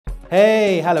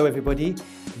Hey, hello everybody.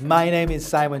 My name is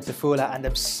Simon Tafula and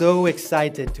I'm so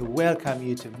excited to welcome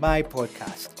you to my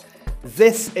podcast.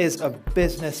 This is a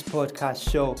business podcast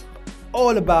show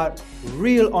all about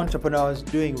real entrepreneurs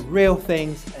doing real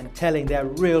things and telling their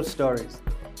real stories.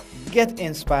 Get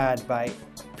inspired by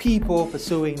people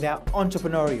pursuing their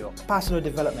entrepreneurial, personal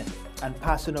development and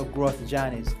personal growth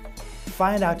journeys.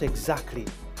 Find out exactly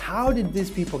how did these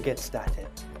people get started?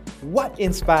 What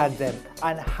inspired them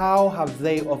and how have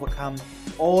they overcome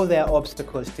all their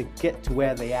obstacles to get to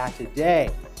where they are today?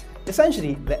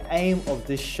 Essentially, the aim of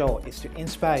this show is to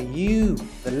inspire you,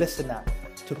 the listener,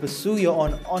 to pursue your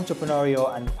own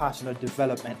entrepreneurial and personal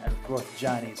development and growth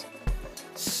journeys.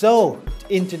 So,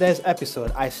 in today's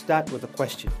episode, I start with a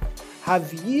question.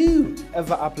 Have you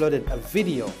ever uploaded a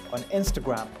video on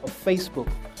Instagram or Facebook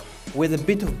with a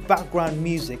bit of background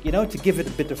music, to give it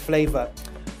a bit of flavor?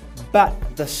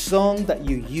 But the song that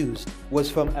you used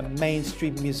was from a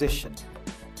mainstream musician.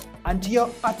 And to your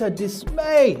utter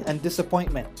dismay and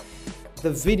disappointment,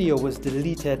 the video was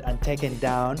deleted and taken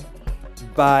down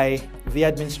by the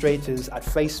administrators at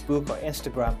Facebook or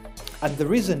Instagram. And the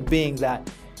reason being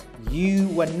that you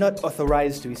were not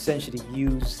authorized to essentially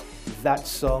use that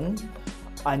song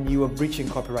and you were breaching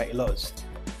copyright laws.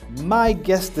 My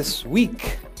guest this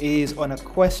week is on a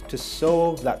quest to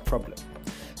solve that problem.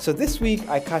 So this week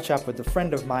I catch up with a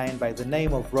friend of mine by the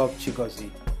name of Rob Kigozi.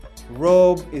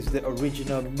 Rob is the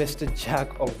original Mr.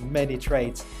 Jack of many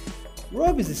trades.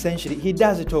 Rob is essentially, he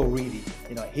does it all really.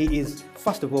 He is,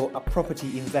 first of all, a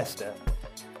property investor.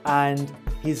 And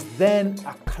he's then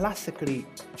a classically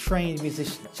trained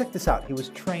musician. Check this out, he was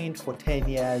trained for 10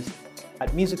 years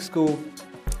at music school,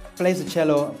 plays the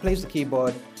cello, plays the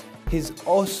keyboard. He's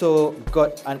also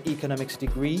got an economics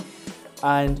degree.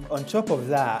 And on top of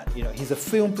that, he's a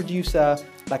film producer,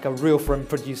 like a real film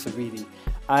producer really.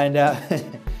 And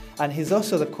and he's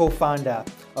also the co-founder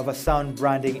of a sound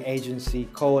branding agency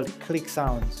called Click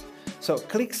Sounds. So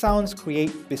Click Sounds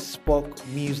create bespoke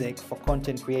music for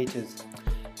content creators.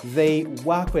 They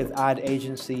work with ad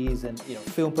agencies and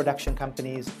film production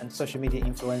companies and social media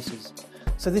influencers.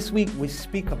 So this week we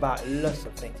speak about lots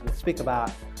of things. We speak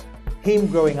about him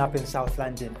growing up in South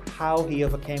London, how he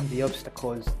overcame the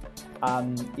obstacles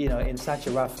in such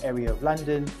a rough area of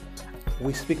London.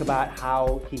 We speak about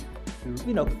how he,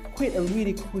 quit a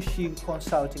really cushy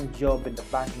consulting job in the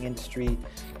banking industry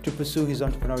to pursue his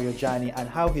entrepreneurial journey and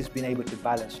how he's been able to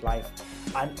balance life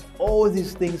and all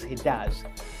these things he does.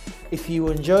 If you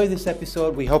enjoy this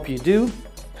episode, we hope you do.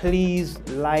 Please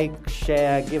like,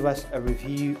 share, give us a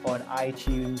review on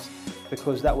iTunes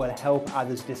because that will help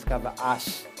others discover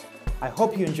us. I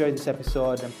hope you enjoyed this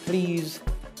episode and please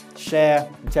share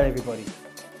and tell everybody.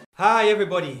 Hi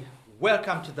everybody,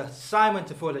 welcome to the Simon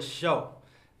Tafula Show.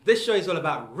 This show is all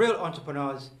about real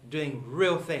entrepreneurs doing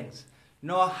real things.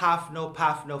 No half, no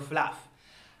puff, no fluff.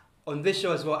 On this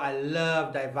show as well, I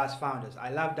love diverse founders. I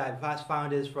love diverse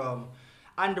founders from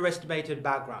underestimated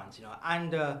backgrounds,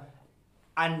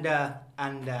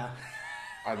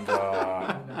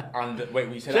 wait,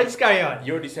 we said... Should I just carry on?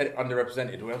 You already said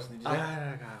underrepresented. What else did you say?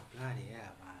 Bloody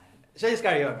hell, man. Should I just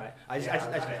carry on, right?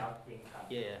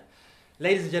 Yeah.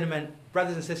 Ladies and gentlemen,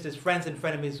 brothers and sisters, friends and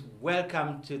frenemies,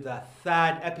 welcome to the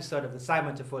third episode of the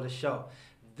Simon Tafula Show.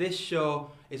 This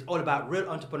show is all about real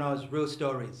entrepreneurs, real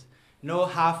stories. No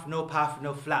half, no puff,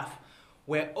 no fluff.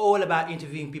 We're all about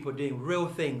interviewing people doing real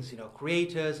things,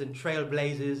 creators and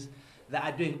trailblazers that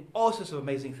are doing all sorts of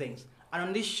amazing things. And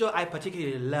on this show, I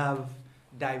particularly love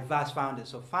diverse founders.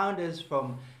 So founders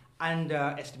from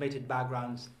underestimated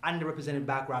backgrounds, underrepresented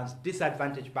backgrounds,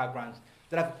 disadvantaged backgrounds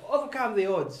that have overcome the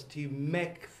odds to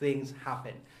make things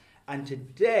happen. And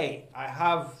today I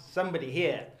have somebody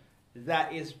here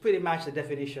that is pretty much the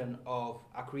definition of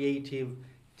a creative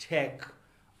tech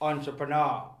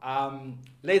entrepreneur.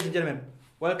 Ladies and gentlemen,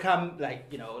 welcome,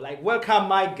 welcome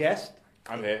my guest.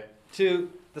 I'm here.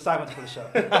 To the Simon Tafula Show.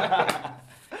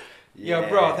 Yo,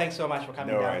 bro, thanks so much for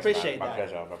coming down. Appreciate that.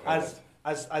 My pleasure.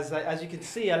 As you can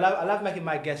see, I love making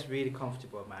my guests really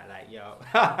comfortable, man.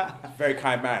 Very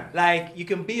kind man. You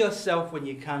can be yourself when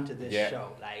you come to this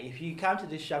show. If you come to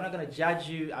this show, I'm not gonna judge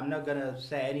you. I'm not gonna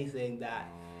say anything that,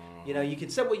 you can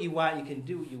say what you want. You can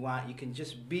do what you want. You can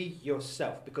just be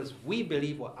yourself because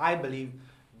I believe,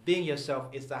 being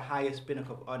yourself is the highest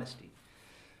pinnacle of honesty,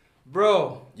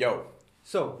 bro. Yo.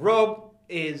 So Rob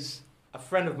is a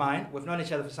friend of mine. We've known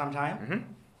each other for some time. Mm-hmm.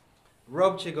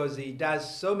 Rob Kigozi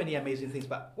does so many amazing things,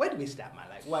 but where do we start, man?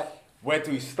 What? Where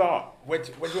do we start? Where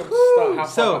do you want to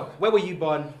start? Where were you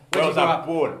born? Where was I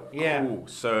born? Yeah. Cool.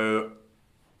 So,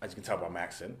 as you can tell by my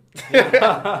accent,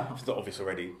 it's not obvious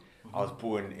already. I was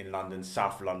born in London,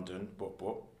 South London,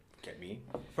 Get me?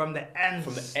 From the ends.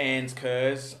 From the ends,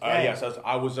 cause yeah. So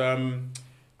I was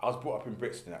brought up in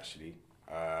Brixton actually.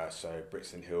 So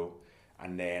Brixton Hill,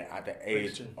 and then at the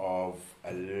age of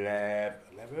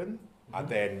 11, I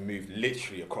then moved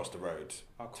literally across the road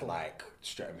to like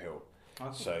Streatham Hill.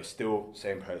 So still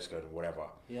same postcode or whatever.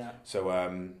 Yeah. So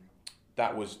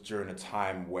that was during a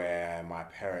time where my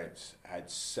parents had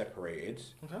separated.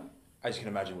 Okay. As you can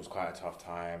imagine, it was quite a tough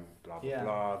time. Blah blah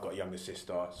blah. Got a younger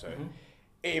sister, so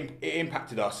it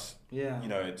impacted us. Yeah. You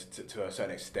know, to a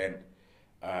certain extent.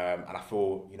 And I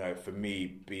feel, you know, for me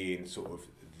being sort of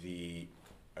the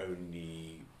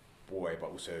only boy,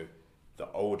 but also the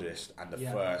oldest and the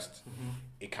first,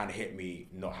 it kind of hit me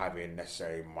not having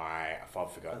necessarily my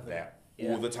father figure there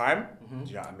all the time. Do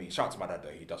you know what I mean? Shout out to my dad though,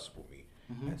 he does support me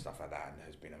and stuff like that, and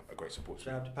has been a great support.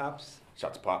 Shout out to Paps.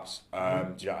 Shout out to Paps.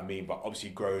 Do you know what I mean? But obviously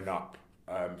growing up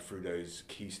through those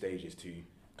key stages to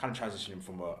kind of transitioning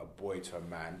from a boy to a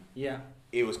man,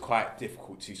 it was quite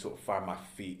difficult to sort of find my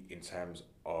feet in terms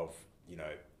of, you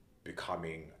know,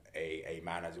 becoming a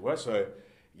man, as it were. So,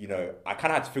 you know, I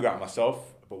kind of had to figure out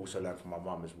myself, but also learn from my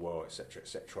mum as well, etc.,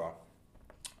 etc.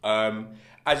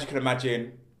 As you can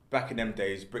imagine, back in them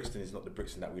days, Brixton is not the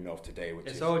Brixton that we know of today, which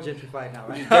is all gentrified now,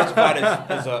 right? Gentrified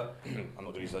as a I'm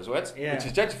not going to use those words, which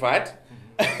is gentrified.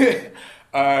 Do you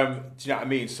know what I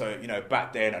mean? So, you know,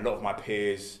 back then, a lot of my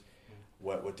peers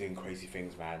were doing crazy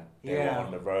things, man. They were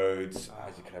on the roads,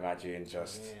 as you can imagine,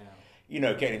 just, you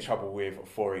know, getting in trouble with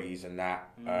authorities and that.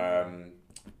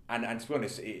 And to be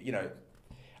honest, you know,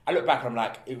 I look back and I'm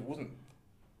like, it wasn't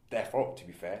their fault, to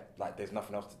be fair. Like, there's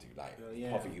nothing else to do. Like,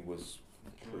 poverty was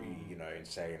pretty, you know,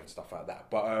 insane and stuff like that.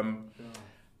 But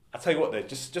I tell you what, though,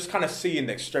 just kind of seeing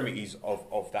the extremities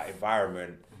of that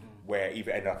environment where it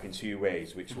either ended up in two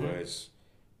ways, which was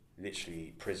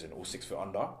literally prison or 6 foot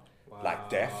under. Like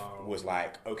death was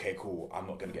like, okay, cool, I'm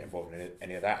not going to get involved in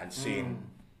any of that. And seeing,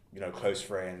 you know, close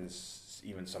friends,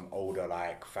 even some older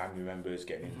like family members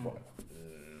getting involved.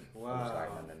 I was like,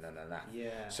 no.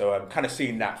 Yeah. So I'm kind of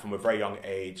seeing that from a very young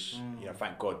age. You know,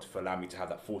 thank God for allowing me to have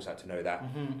that foresight to know that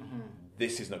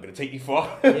this is not going to take you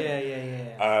far.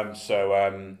 So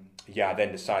I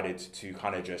then decided to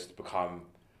kind of just become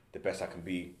the best I can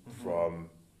be from,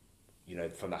 you know,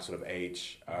 from that sort of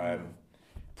age.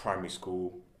 Primary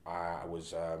school, I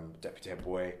was deputy head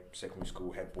boy. Secondary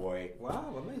school head boy.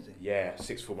 Wow, amazing. Yeah,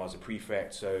 sixth form I was a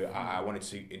prefect. So I wanted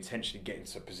to intentionally get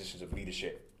into positions of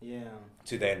leadership. Yeah.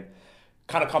 To then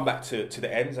kind of come back to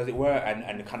the ends, as it were,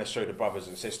 and kind of show the brothers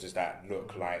and sisters that,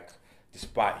 look, like,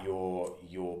 despite your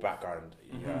background,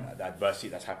 you know, the adversity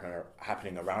that's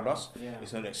happening around us,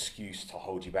 it's not an excuse to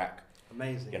hold you back.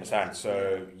 Amazing. You understand?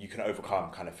 So you can overcome,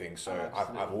 kind of thing. So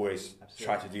I've always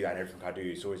tried to do that in everything I do.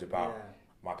 It's always about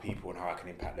my people and how I can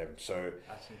impact them. So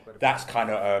that's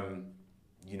kind of,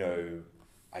 you know,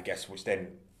 I guess, which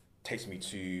then takes me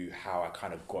to how I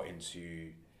kind of got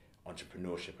into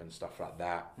entrepreneurship and stuff like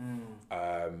that.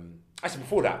 Actually,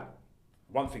 before that,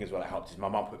 one thing as well that helped is my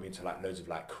mum put me into like loads of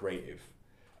like creative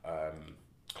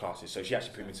classes. So she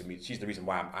actually put me into music. She's the reason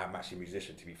why I'm actually a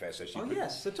musician, to be fair. So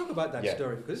so talk about that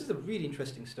story, because this is a really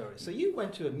interesting story. So you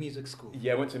went to a music school.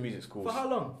 Yeah, I went to a music school. For how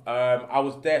long? I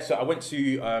was there. So I went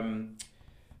to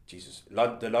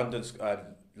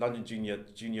London Junior.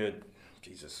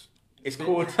 It's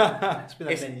called.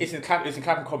 It's in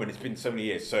Clapham Common. It's been so many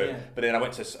years. So, but then I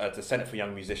went to the Centre for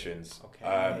Young Musicians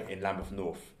in Lambeth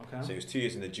North. Okay. So it was 2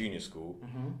 years in the junior school,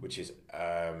 which is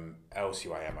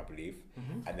LCYM, I believe,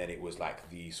 and then it was like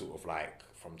the sort of like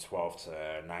from 12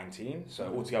 to 19.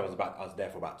 So altogether, I was there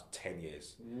for about 10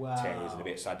 years. Wow. 10 years and a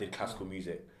bit. So I did classical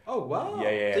music. Oh wow!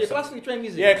 Yeah. So you're classically trained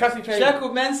music. Yeah, classically trained.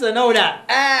 Sheku Mensa, know that.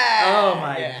 Oh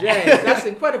my days, that's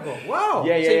incredible! Wow.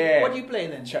 So what do you play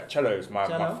then? Cello is my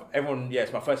everyone. Yeah,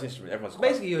 it's my first instrument. Everyone's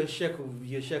basically you're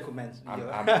Sheku Mensa.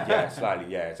 Yeah,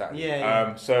 slightly. Yeah, exactly.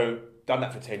 Yeah. So done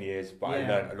that for 10 years, but I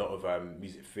learned a lot of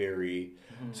music theory.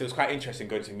 So it was quite interesting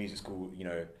going to music school. You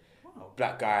know,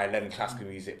 black guy learning classical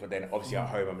music, but then obviously at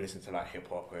home I'm listening to like hip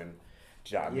hop and.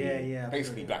 Do you know what I mean? Yeah.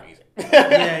 Basically black music.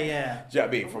 Yeah. Do you know what I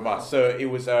mean? From us. So it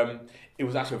was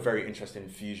actually a very interesting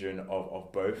fusion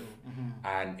of both,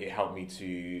 and it helped me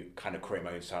to kind of create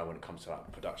my own sound when it comes to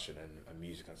like production and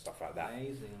music and stuff like that.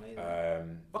 Amazing.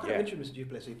 What kind of instruments do you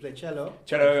play? So you play cello?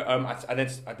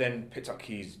 I then picked up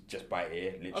keys just by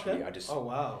ear, literally. Okay. I just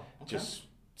just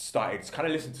started kind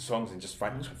of listening to songs and just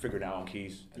figuring it out on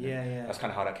keys. And that's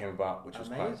kind of how that came about, which was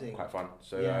quite fun.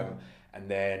 So and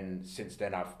then since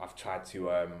then I've tried to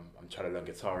I'm trying to learn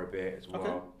guitar a bit as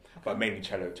well, but mainly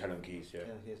cello and keys. Yeah.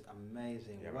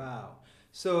 Amazing. Yeah, wow.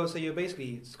 So you're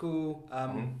basically school.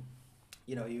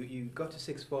 you got to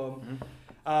sixth form.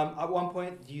 At one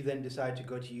point, you then decide to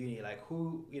go to uni. Like,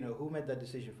 who made that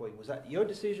decision for you? Was that your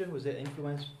decision? Was it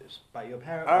influenced by your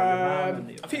parents or your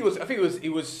mom? I think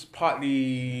it was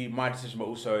partly my decision, but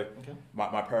also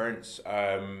my parents.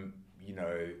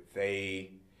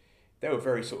 They were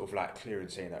very sort of like clear in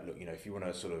saying that, look, if you want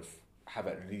to sort of have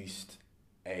at least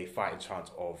a fighting chance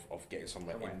of getting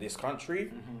somewhere in this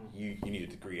country, you need a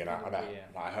degree, and I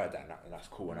heard that, and that's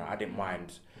cool, and I didn't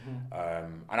mind,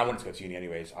 and I wanted to go to uni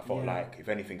anyways. I felt like, if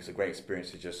anything, it's a great experience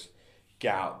to just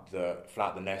fly out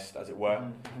the nest, as it were,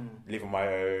 live on my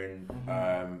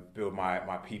own, build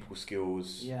my people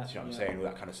skills, you know what I'm saying, all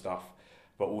that kind of stuff.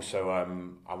 But also,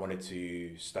 I wanted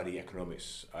to study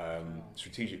economics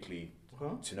strategically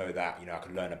to know that I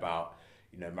could learn about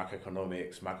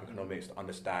macroeconomics to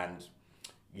understand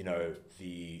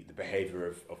the behavior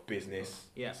of business,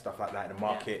 stuff like that in the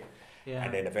market,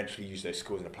 and then eventually use those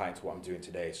skills and apply it to what I'm doing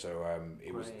today. So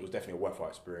it was definitely a worthwhile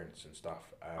experience and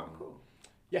stuff. Cool.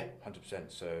 Yeah,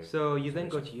 100%. So you then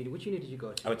got to uni. Which uni did you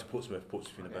go to? I went to Portsmouth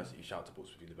University. Shout out to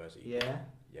Portsmouth University.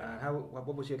 Yeah.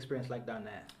 What was your experience like down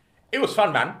there? It was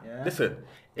fun, man. Yeah. Listen,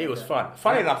 it was fun.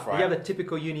 Funny enough, right? You have the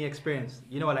typical uni experience.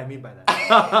 You know what I mean by that?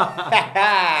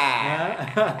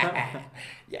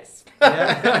 Yes.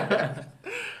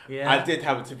 Yeah. I did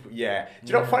have a typical. Yeah.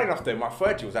 Do you know? Funny enough, though, my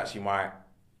third year was actually my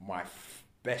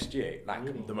best year,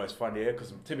 like the most fun year,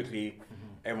 because typically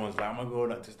everyone's like, "Oh my god,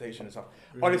 like to station and stuff."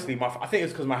 Really? Honestly, I think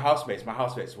it's because my housemates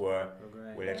were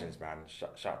legends, man.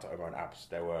 Shout out to Omar and Abs.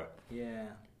 They were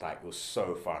like, it was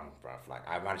so fun, bruv. Like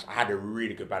I had a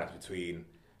really good balance between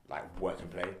like work and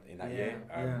play in that year.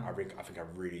 I think I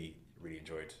really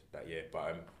enjoyed that year.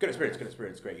 But good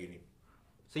experience, great uni.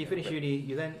 So you finished uni,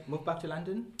 you then moved back to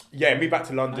London? Yeah, moved back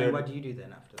to London. And what do you do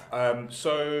then after that?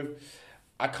 So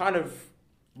I kind of,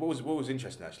 what was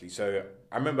interesting actually, so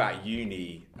I remember at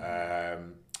uni,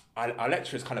 our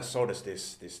lecturers kind of sold us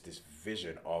this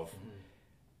vision of,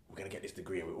 we're going to get this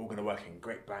degree and we're all going to work in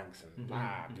great banks and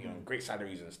great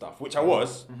salaries and stuff, which I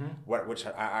was, which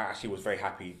I actually was very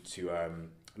happy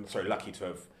lucky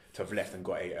to have left and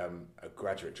got a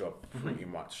graduate job pretty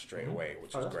much straight away,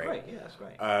 which was great. Great. Yeah, that's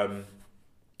great.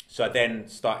 So I then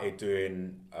started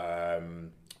doing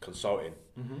consulting,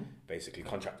 basically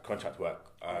contract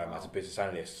work as a business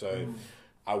analyst. So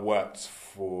I worked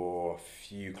for a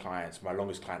few clients. My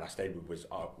longest client I stayed with was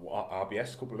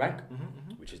RBS Corporate Bank,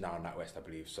 which is now on NatWest, I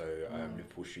believe. So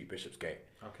Liverpool Street, Bishopsgate.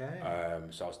 Okay.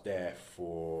 So I was there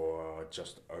for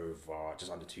just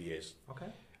under 2 years.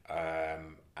 Okay.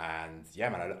 And yeah,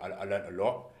 man, I learned a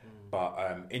lot.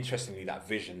 But interestingly, that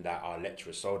vision that our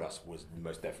lecturer sold us was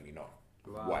most definitely not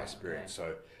what I experienced.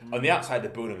 So on the outside, the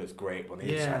building looks great, but on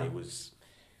the inside, it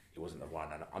wasn't the one.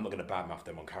 And I'm not going to badmouth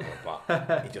them on camera, but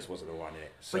it just wasn't the one in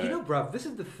it. So, but bruv, this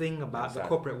is the thing about the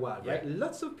corporate world, right?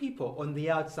 Lots of people on the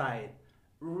outside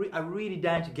are really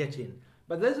dying to get in,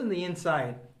 but those on the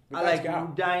inside are like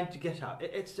dying to get out.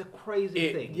 It's a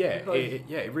crazy thing.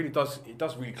 It really does. It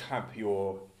does really clamp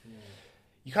your.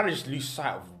 You kind of just lose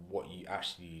sight of what you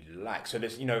actually like. So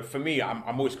there's, for me, I'm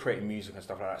always creating music and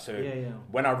stuff like that. So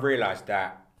when I realized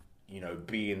that,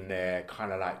 being there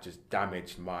kind of like just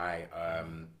damaged my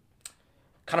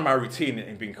kind of my routine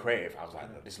in being creative, I was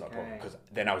like, no, this is not a problem, because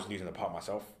then I was losing a part of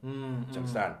myself. Do you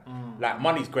understand? Like,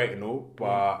 money's great and all,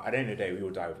 but at the end of the day, we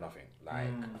all die with nothing. Like,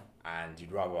 and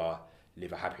you'd rather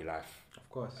live a happy life, of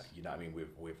course. You know what I mean,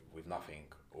 with nothing,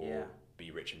 or be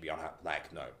rich and be unhappy.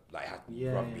 Like, no, like,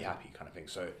 rather be happy, kind of thing.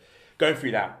 So going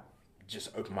through that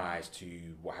just opened my eyes to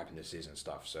what happiness is and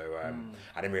stuff. So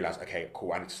I then realized, okay,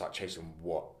 cool, I need to start chasing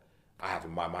what I have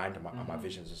in my mind and my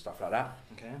visions and stuff like that.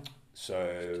 Okay.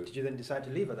 So did you then decide to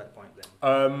leave at that point then?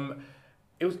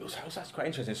 It was actually quite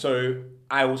interesting. So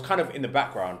I was kind of in the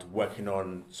background working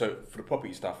on, so for the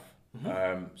property stuff.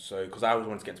 So because I always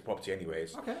wanted to get into property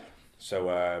anyways. Okay. So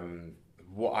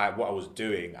what I was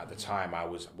doing at the time,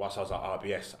 whilst I was at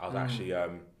RBS, I was actually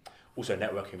also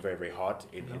networking very, very hard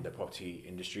in the property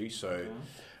industry. So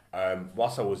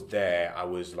whilst I was there, I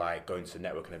was like going to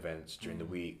networking events during the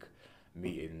week,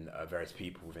 meeting various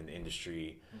people within the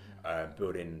industry,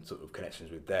 building sort of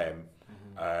connections with them,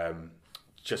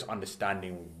 just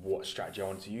understanding what strategy I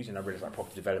wanted to use. And I realized like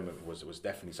property development was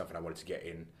definitely something I wanted to get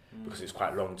in because it's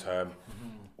quite long term.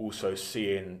 Also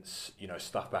seeing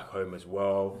stuff back home as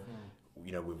well,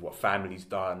 with what family's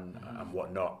done and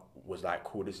whatnot, was like,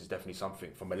 cool, this is definitely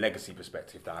something from a legacy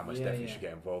perspective that I most definitely should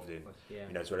get involved in,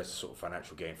 as well as a sort of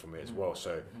financial gain from it as well.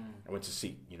 So I went to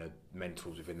seek,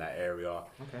 mentors within that area.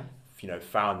 Okay.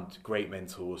 Found great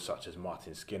mentors such as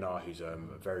Martin Skinner, who's a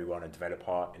very well-known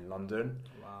developer in London,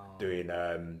 doing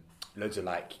loads of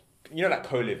like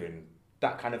co-living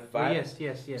that kind of vibe.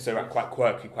 Yes. So like quite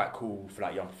quirky, quite cool for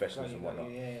like young professionals and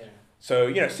whatnot. Yeah.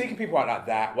 So seeking people out like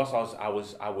that. Whilst I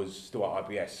was still at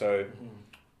RBS. So.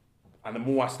 And the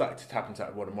more I started to tap into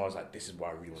that, the more I was like, this is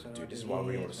what I really want to do. This is what I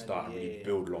really want to start and really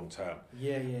build long term.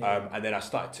 And then I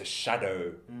started to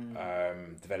shadow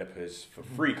developers for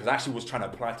free because I actually was trying to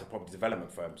apply to property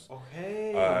development firms.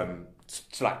 Okay.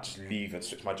 To like just leave and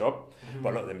switch my job.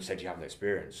 But a lot of them said you have no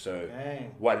experience. So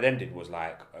what I then did was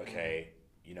like, okay,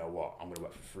 you know what, I'm going to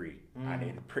work for free. And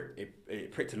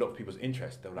it pricked a lot of people's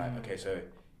interest. They were like, okay, so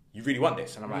you really want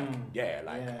this? And I'm like,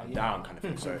 I'm down kind of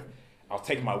thing. So I was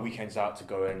taking my weekends out to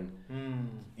go and,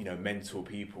 mentor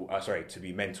people, to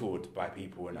be mentored by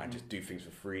people and just do things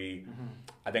for free.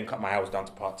 I then cut my hours down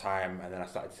to part-time and then I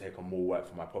started to take on more work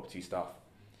for my property stuff.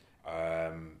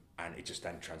 And it just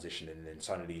then transitioned and then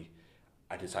suddenly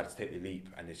I decided to take the leap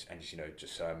and just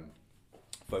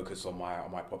focus on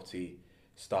my property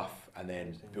stuff and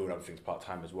then build other things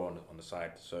part-time as well on the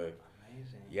side. So,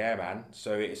 amazing. Yeah, man.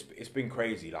 So it's been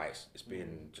crazy. Like, it's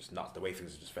been just nuts the way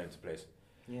things have just fell into place.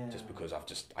 Yeah. Just because I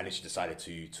literally decided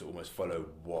to almost follow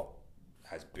what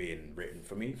has been written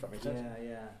for me, if that makes sense.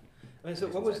 Yeah. I mean, so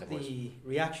what was the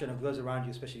reaction of those around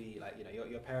you, especially like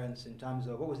your parents, in terms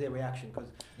of what was their reaction?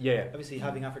 Because obviously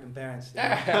having African parents,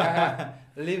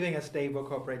 living a stable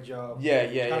corporate job, trying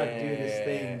to do this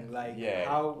thing, like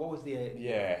what was the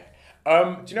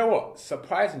do you know what?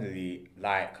 Surprisingly,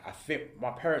 like I think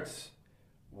my parents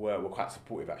were quite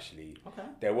supportive actually. Okay.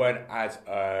 They weren't as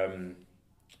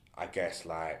I guess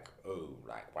like,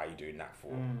 why are you doing that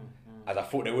for? As I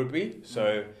thought they would be.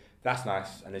 So that's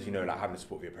nice. And as you know, like having the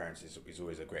support of your parents is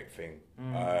always a great thing. Do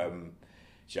you know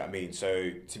what I mean?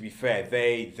 So to be fair,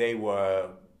 they were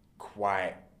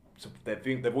quite,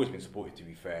 they've always been supportive to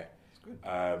be fair.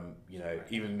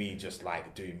 Even me just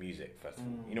like doing music first of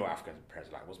all. You know what African parents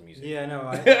are like, what's music? Yeah,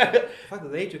 no. The fact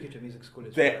that they took you to music school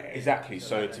as well. Exactly.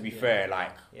 So to be fair,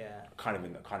 like, can't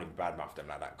even badmouth them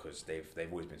like that because they've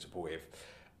always been supportive.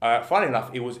 Funny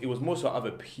enough, it was more so other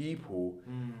people,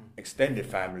 extended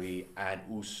family, and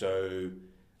also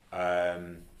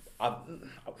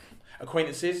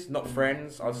acquaintances, not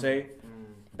friends, I'd say,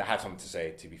 that had something to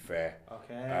say, to be fair.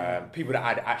 Okay. People that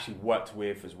I'd actually worked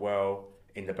with as well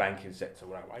in the banking sector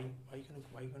were like, why are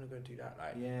you gonna go do that?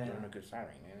 Like, you're on a good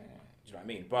salary. Yeah. Do you know what I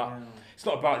mean? But it's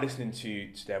not about listening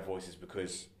to their voices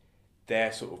because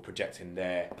they're sort of projecting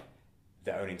their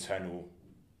own internal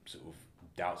sort of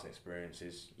doubts and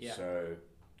experiences. Yeah. So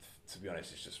to be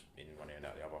honest, it's just in one ear and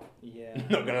out the other. Yeah.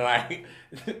 Not gonna lie.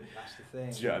 That's the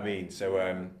thing. Do you know what I mean?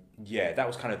 So that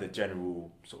was kind of the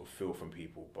general sort of feel from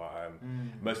people. But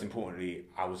most importantly,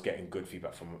 I was getting good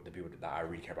feedback from the people that I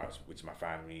really care about, which is my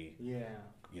family. Yeah.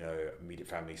 Immediate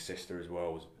family, sister as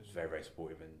well was very, very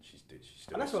supportive, and she's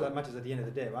still. And that's all that matters at the end of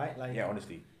the day, right? Like,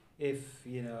 honestly. If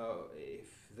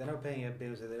they're not paying your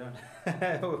bills, they don't.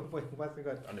 What's the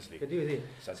good? Honestly. To do with it.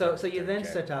 So you then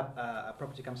set up a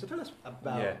property company. So tell us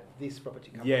about this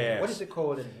property company. What is it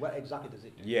called and what exactly does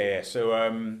it do?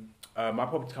 So my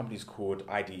property company is called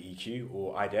IDEQ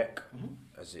or IDEC,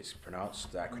 as it's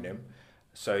pronounced, the acronym.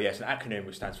 So it's an acronym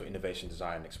which stands for Innovation,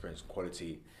 Design, Experience, and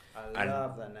Quality. I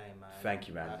love that name, man. Thank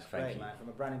you, man. That's great, man. From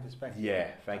a branding perspective. Yeah,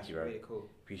 thank you, bro. Really cool.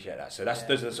 Appreciate that. So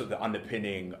those are sort of the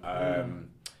underpinning,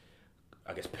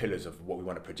 I guess, pillars of what we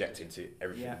want to project into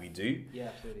everything that we do. Yeah,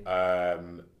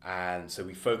 absolutely. And so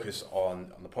we focus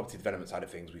on the property development side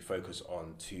of things. We focus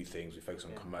on two things. We focus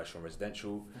on commercial and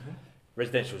residential.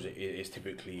 Residential is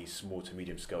typically small to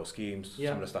medium scale schemes.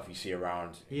 Some of the stuff you see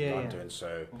around in London.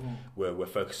 So we're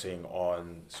focusing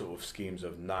on sort of schemes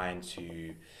of 9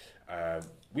 to.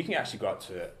 We can actually go up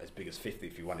to as big as 50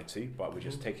 if you wanted to, but we're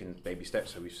just taking baby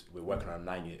steps. So we're working on a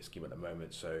 9-unit scheme at the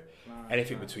moment. So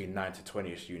anything between 9 to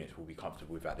 20ish units we'll be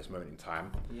comfortable with at this moment in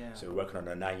time. Yeah. So we're working on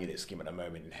a 9-unit scheme at the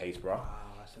moment in Haysborough,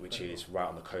 which is right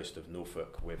on the coast of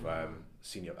Norfolk with a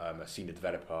senior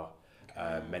developer,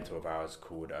 mentor of ours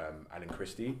called Alan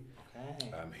Christie,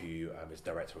 who is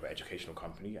director of an educational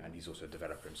company, and he's also a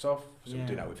developer himself. So we're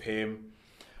doing that with him.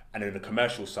 And then the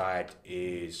commercial side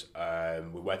is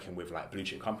we're working with like blue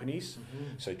chip companies,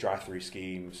 so drive-through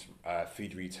schemes,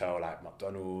 food retail like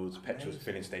McDonald's, petrol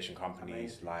filling station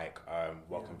companies like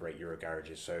Welcome Break, Euro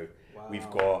garages. So we've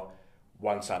got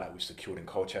one site that we've secured in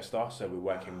Colchester. So we're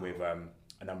working with a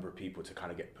number of people to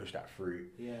kind of push that through.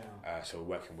 So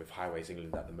we're working with Highways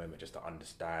England at the moment just to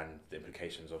understand the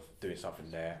implications of doing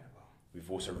something there. We've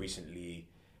also recently.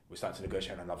 We're starting to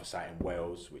negotiate on another site in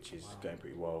Wales, which is going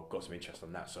pretty well. Got some interest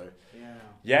on that. So,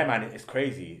 man, it's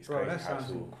crazy. It's Bro, crazy. That sounds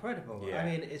incredible. Yeah. I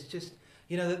mean, it's just,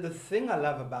 the thing I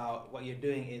love about what you're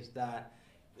doing is that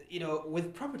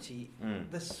with property,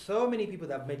 there's so many people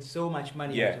that have made so much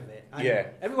money out of it. And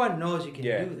everyone knows you can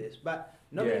do this, but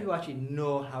not many people actually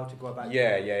know how to go about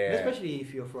it. Especially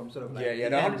if you're from sort of like...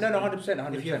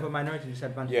 100%. If you're from minority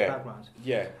disadvantaged backgrounds.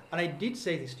 And I did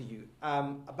say this to you.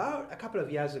 About a couple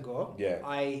of years ago,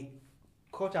 I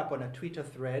caught up on a Twitter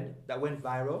thread that went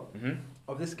viral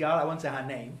of this girl, I won't say her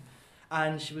name,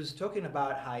 and she was talking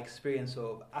about her experience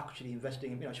of actually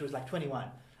investing. She was like 21,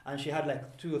 and she had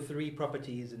like 2 or 3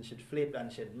 properties, and she'd flipped,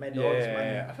 and she'd made all this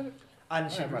money. And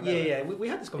we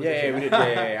had this conversation. We did.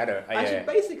 I know. And she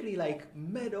basically like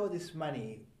made all this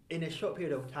money in a short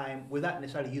period of time without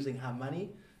necessarily using her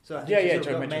money. So I think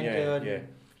she got mentored.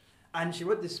 And she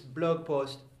wrote this blog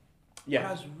post. And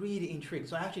I was really intrigued,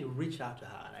 so I actually reached out to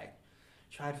her and I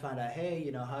tried to find out, hey,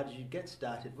 how did you get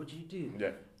started? What did you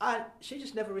do? And she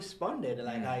just never responded.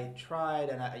 Like I tried,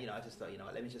 and I just thought,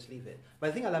 let me just leave it. But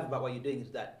the thing I love about what you're doing is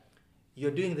that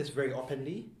you're doing this very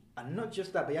openly, and not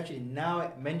just that, but you're actually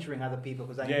now mentoring other people,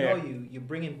 because I know you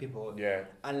bring in people,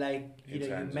 and like you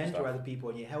mentor other people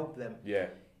and you help them.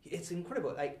 It's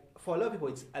incredible. Like for a lot of people,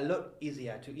 it's a lot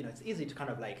easier to it's easy to kind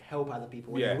of like help other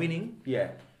people when you're winning.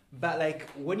 But like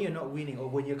when you're not winning, or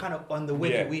when you're kind of on the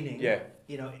way to winning,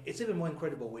 it's even more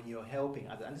incredible when you're helping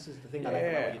others. And this is the thing I like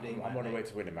about what you're doing. I'm on the way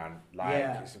to winning, man.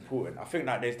 Like it's important. I think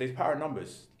like there's power in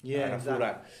numbers. And I feel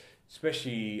like,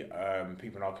 especially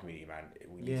people in our community, man,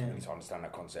 we need to understand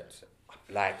that concept.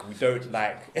 Like we don't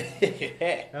like.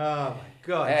 Oh my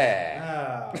god.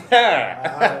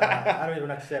 I don't even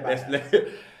know what to say about that.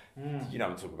 You know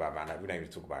what I'm talking about, man. Like, we don't even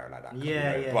talk about it like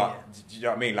that. But do you know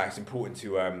what I mean? Like it's important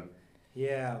to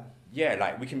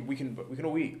like we can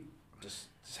all eat. Just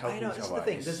help each other. That's the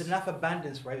thing. There's enough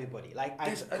abundance for everybody. Like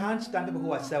I can't stand people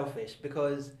who are selfish,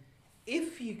 because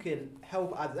if you can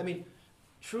help others,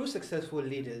 true successful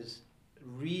leaders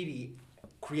really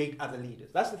create other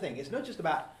leaders. That's the thing. It's not just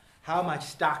about how much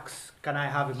stacks can I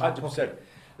have in my pocket.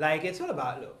 Like it's all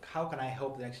about, look, how can I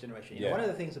help the next generation? One of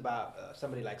the things about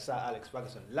somebody like Sir Alex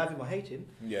Ferguson, love him or hate him,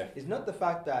 is not the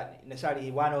fact that necessarily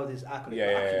he won all these accolades,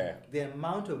 but actually the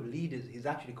amount of leaders he's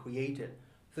actually created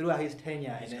throughout his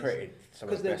tenure. He's created some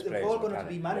because of the best they're all going to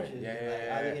be managers,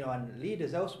 and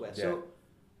leaders elsewhere. So,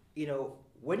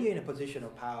 when you're in a position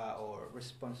of power or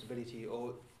responsibility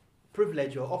or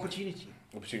privilege or opportunity,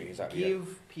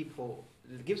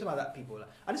 give some of that people,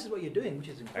 and this is what you're doing, which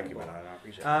is incredible. Thank you, man. I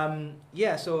appreciate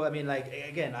it. So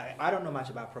again, I don't know much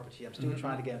about property. I'm still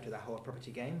trying to get into that whole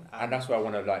property game, and that's why I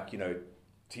want to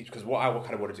teach, because what I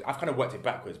kind of want to do, I've kind of worked it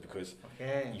backwards, because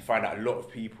you find out a lot of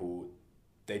people,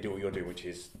 they do what you're doing, which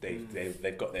is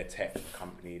they've got their tech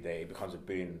company, it becomes $1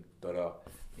 billion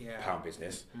pound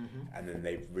business, and then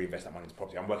they reinvest that money into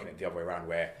property. I'm working it the other way around,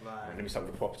 where let me start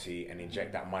with the property and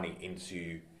inject that money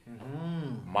into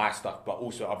my stuff, but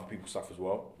also other people's stuff as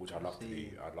well, which I'd love to do.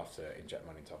 I'd love to inject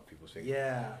money into other people's things.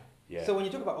 So when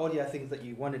you talk about all the other things that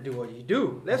you want to do or you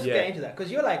do, let's get into that,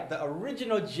 because you're like the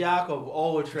original jack of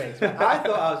all trades. I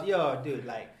thought I was, dude,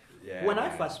 like when I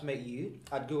first met you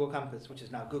at Google Campus, which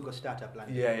is now Google Startup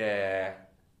Land.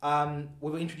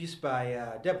 We were introduced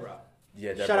by Deborah.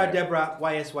 Shout out Deborah,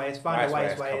 YSYS, founder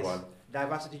YSYS,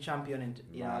 diversity champion, and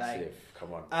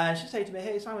come on. And she said to me,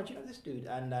 "Hey Simon, do you know this dude?"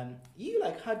 And you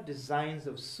had designs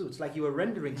of suits, like you were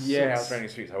rendering suits. Yeah, I was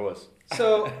rendering suits. I was.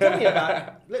 So tell me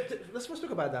about. Let's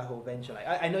talk about that whole venture. Like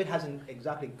I know it hasn't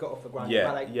exactly got off the ground.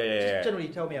 But just generally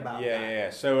tell me about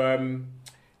that. So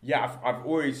I've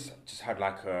always just had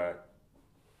like a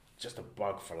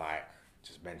bug for like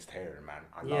just men's tailoring, man.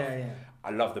 I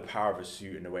love the power of a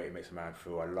suit and the way it makes a man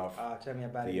feel. I love. Tell me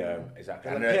about it.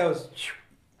 Exactly. The lapels.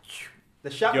 The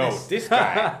sharpness. Yo, this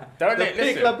guy.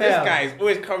 This guy is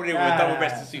always coming in with a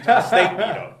double-breasted suit trying to stake me,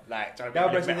 Like,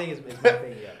 double-breasted thing is my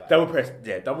thing,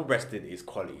 double-breasted is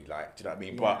quality, like, do you know what I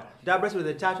mean? But double-breasted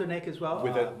with a turtleneck as well.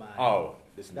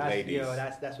 Listen, ladies,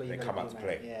 that's what you come out to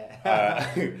play.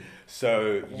 Yeah.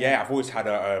 So I've always had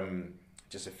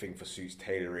just a thing for suits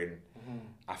tailoring.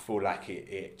 I feel like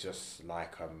it just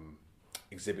like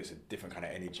exhibits a different kind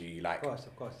of energy. Like,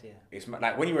 of course, yeah. It's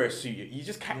like when you wear a suit, you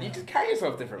just carry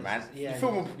yourself different, man. You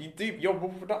feel more, you're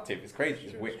more productive. It's crazy.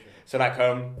 It's weird. So like,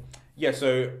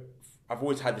 so I've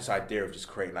always had this idea of just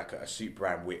creating like a suit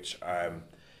brand which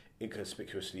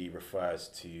inconspicuously refers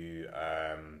to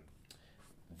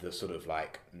the sort of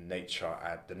like nature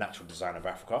and the natural design of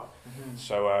Africa.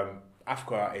 So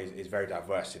Africa is very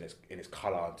diverse in its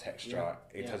colour and texture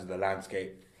in terms of the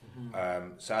landscape.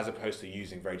 So as opposed to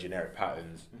using very generic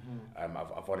patterns,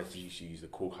 I've wanted to use the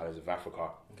cool colours of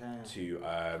Africa to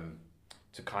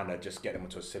kind of just get them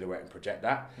into a silhouette and project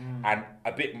that, and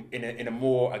a bit in a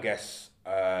more, I guess,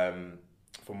 from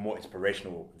a more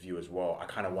inspirational view as well. I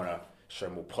kind of want to show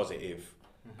more positive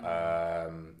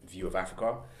view of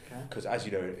Africa. Because as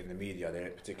you know, in the media, they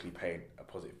don't particularly paint a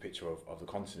positive picture of the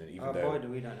continent. Even though, boy, do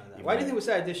we don't know that. Why do you think we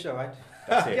started this show, right?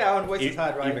 That's it. Yeah, our voice is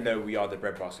hard, right? Even though we are the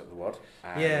breadbasket of the world.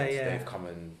 And they've come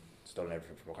and stolen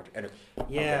everything from our country. Anyway,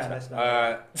 that's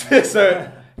not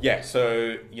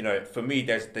so you know, for me,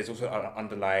 there's also an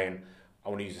underlying. I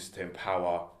want to use this to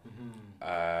empower.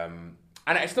 And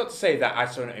it's not to say that I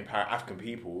just want to empower African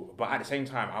people, but at the same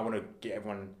time, I want to get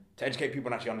everyone to educate people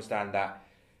and actually understand that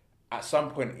at some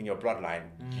point in your bloodline,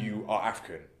 you are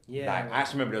African. Yeah, I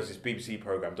actually remember there was this BBC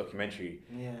program documentary,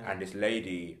 and this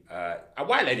lady, a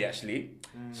white lady actually,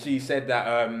 she said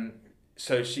that.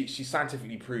 So she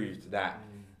scientifically proved that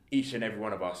each and every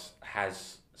one of us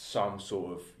has some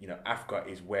sort of, you know, Africa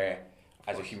is where,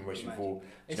 as a human race, we fall.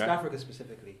 It's Africa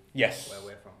specifically. Yes. Where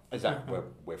we're from. Exactly. Where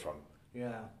we're from.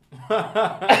 Yeah.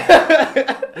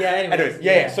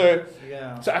 Anyways, So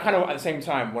I kind of at the same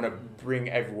time want to bring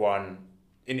everyone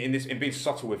in being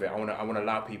subtle with it. I want to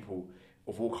allow people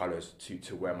of all colours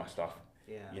to wear my stuff.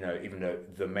 Yeah. You know, even though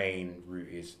the main route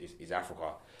is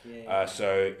Africa.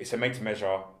 So it's a made to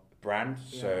measure brand.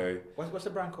 Yeah. So what's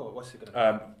the brand called? What's it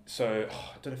gonna? So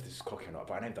I don't know if this is cocky or not,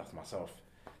 but I named it after myself.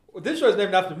 Well, this show is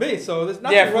named after me, so there's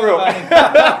nothing wrong real.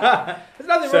 There's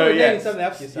nothing wrong with naming something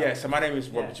after yourself. Yeah, so my name is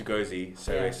Robert Kigozi,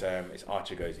 so it's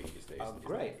Archer Gozi.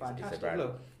 Great, fantastic.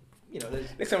 Look, you know,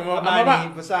 there's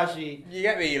Armani, Versace. You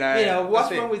get me, like, you know,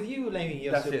 what's wrong with you naming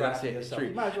yourself that's it. yourself? True.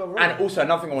 You might as well and also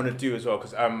another thing I want to do as well,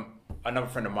 because another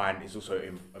friend of mine is also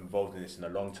involved in this in the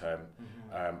long term.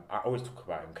 I always talk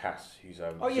about him, Cass, who's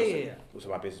also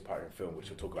my business partner in film, which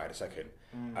we'll talk about in a second.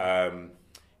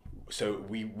 So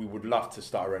we would love to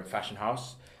start our own fashion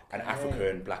house, an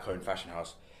African black-owned fashion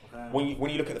house. Okay. When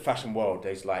you look at the fashion world,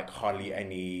 there's like hardly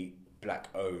any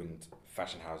black-owned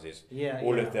fashion houses.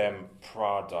 All of them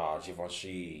Prada,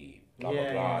 Givenchy, blah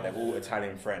blah blah. They're all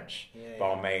Italian, French,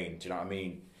 Balmain. Do you know what I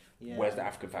mean? Where's the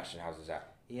African fashion houses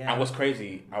at? And what's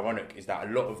crazy, ironic, is that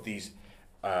a lot of these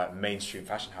mainstream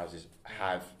fashion houses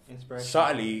have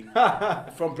subtly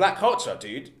from black culture,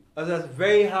 dude. That's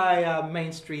very high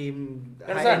mainstream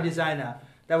high-end designer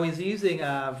that was using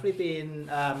flipping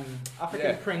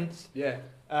African prints.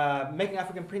 Making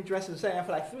African print dresses, selling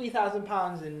for like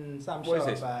 £3,000 in some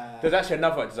shop. There's actually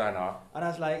another designer, and I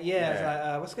was like,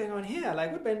 what's going on here?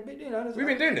 Like we've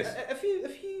been doing this a few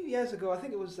years ago. I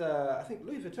think it was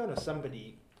Louis Vuitton or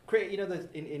somebody. You know,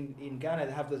 in Ghana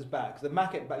they have those bags, the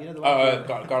market bag. You know the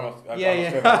one.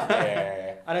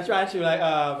 Yeah. And I try actually like,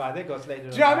 man, they got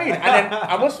slated. Do you know what I mean?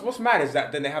 And what's mad is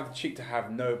that then they have the cheek to have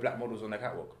no black models on their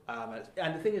catwalk.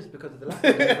 And the thing is, because of the lack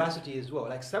of diversity as well.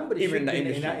 Like somebody should have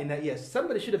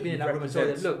been in that room and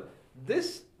said, look,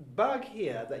 this bag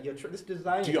here that you're this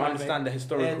design. Do you understand the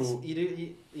historical?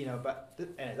 You know, but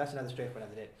that's another story for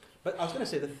another day. But I was going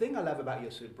to say the thing I love about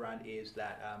your suit brand is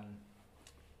that.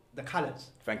 The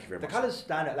colours. Thank you very much. The colours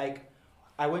stand out. Like,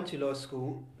 I went to law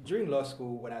school. During law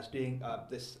school, when I was doing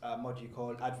this module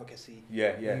called advocacy,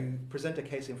 you present a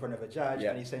case in front of a judge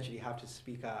and you essentially have to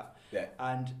speak out.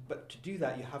 But to do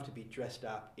that, you have to be dressed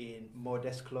up in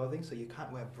modest clothing, so you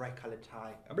can't wear bright coloured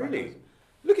tie. Really?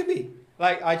 Look at me.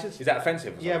 Like I just. Is that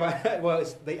offensive?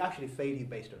 But they actually fade you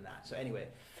based on that. So anyway,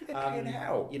 you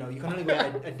know, you can only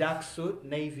wear a dark suit,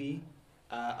 navy.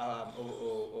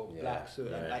 Or black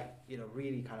suit, and like, you know,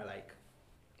 really kind of like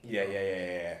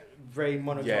very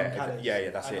monotone colours.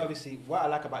 That's and it. Obviously, what I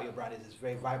like about your brand is it's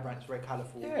very vibrant, it's very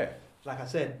colourful. Like I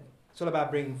said, it's all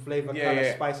about bringing flavour,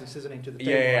 colour, spice, and seasoning to the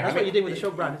table. That's what you did with the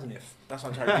show brand, isn't it? That's what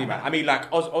I'm trying to do, man. I mean, like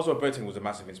Oswald Boating was a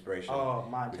massive inspiration. Oh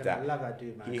man, I love that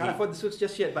dude, man. Can't afford the suits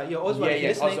just yet, but Oswald,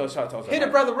 Oswald, shout out to Oswald. Hit a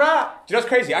brother rap. Do you know what's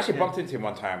crazy? I actually bumped into him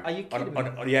one time. Are you kidding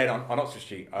me? On Oxford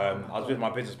Street. I was with my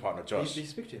business partner Josh. Did you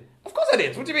speak to him? Of course I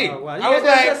did. What do you mean? Oh, wow. I was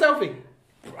like a selfie.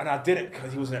 And I did it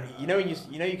because he was, you know, you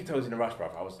could tell he was in a rush, bruv.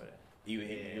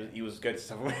 He was going to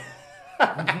somewhere.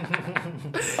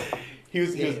 He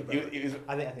was.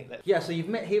 I think. So you've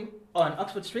met him on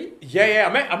Oxford Street. Yeah.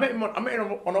 I met him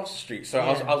on Oxford Street. So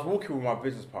I was walking with my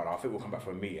business partner. I think we'll come back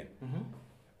for a meeting.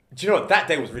 Do you know what? That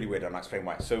day was really weird, and I'll explain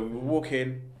why. So we were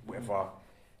walking, whatever.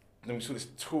 Then we saw this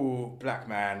tall black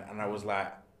man, and I was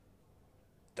like,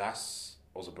 "That's."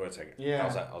 Also Boateng. I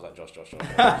was like Josh. I was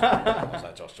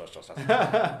like Josh.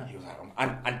 He was like,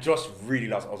 and Josh really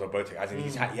loves Oswald Boateng. As in,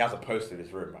 he has a poster in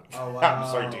his room. Man. Oh wow! I'm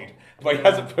sorry, dude, but he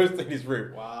has a poster in his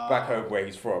room back home where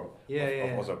he's from.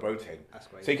 Of Oswald Boateng. That's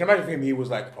great. So you can imagine for him, he was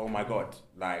like, "Oh my god,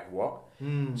 like what?"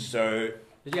 So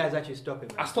Did you guys actually stop him?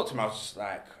 I stopped him. I was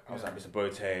like, Mr.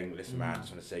 Boateng, listen, man, I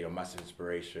just want to say you're a massive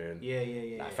inspiration.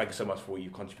 Yeah. Thank you so much for what you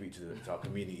contribute to our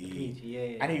community.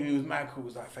 Yeah. And he was mad cool. He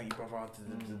was like, thank you, brother. Do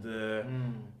you know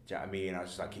what I mean? I was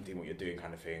just like, keep doing what you're doing,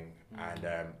 kind of thing. And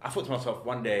I thought to myself,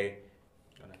 one day,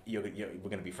 we're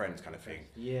going to be friends, kind of thing.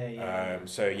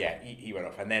 So yeah, he went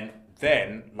off, and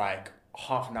then like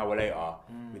half an hour later,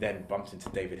 we then bumped into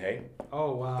David Hay.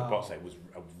 Oh wow! The box set was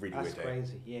a really weird day. That's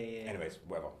crazy. Yeah. Anyways,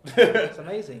 whatever. It's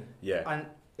amazing. Yeah. And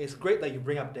it's great that you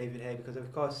bring up David Hay because,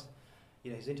 of course,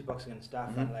 he's into boxing and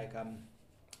stuff. And like,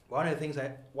 one of the things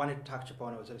I wanted to touch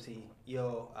upon was obviously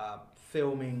your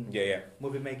filming,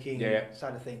 movie making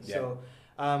side of things. So.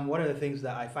 One of the things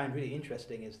that I find really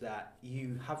interesting is that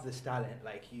you have this talent,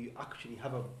 like you actually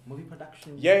have a movie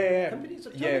production company. So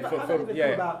tell me about how did it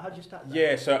come about? How did you start that?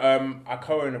 Yeah, so I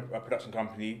co-own a production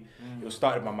company. It was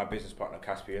started by my business partner,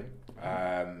 Caspian,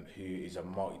 who is a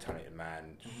multi-talented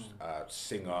man,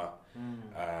 singer,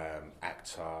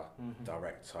 actor,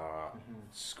 director,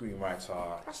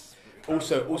 screenwriter.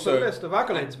 Also a list of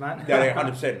accolades, man. Yeah,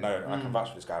 100%. No, I can vouch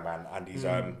for this guy, man. And he's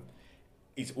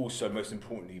also, most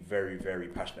importantly, very, very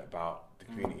passionate about the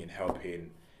community and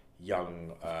helping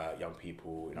young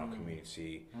people in our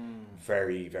community.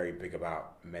 Very, very big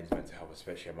about men's mental health,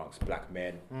 especially amongst black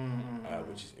men,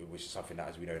 which is something that,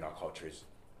 as we know, in our culture is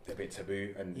a bit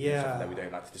taboo and something that we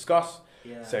don't like to discuss.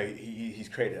 So he's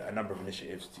created a number of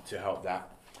initiatives to help that.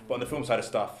 But on the film side of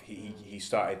stuff, he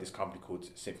started this company called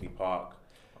Symphony Park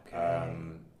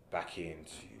back in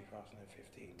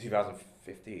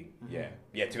 2015.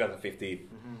 2015.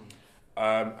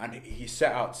 And he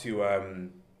set out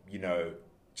to,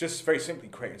 just very simply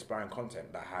create inspiring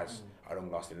content that has a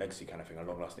long-lasting legacy, kind of thing, a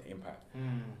long-lasting impact.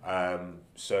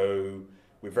 So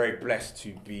we're very blessed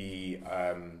to be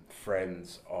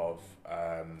friends of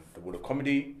the Wall of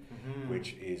Comedy,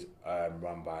 which is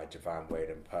run by Javan Wade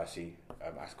and Percy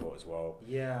Ascot as well.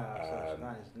 So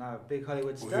nice. Now a big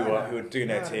Hollywood star. Who are doing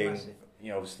their thing.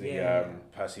 Obviously,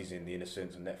 Percy's in The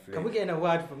Innocents on Netflix. Can we get an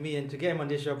award for me and to get him on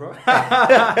this show, bro? Drop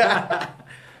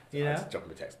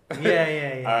him a text.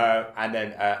 And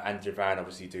then and Javan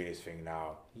obviously doing his thing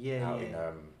now. Out in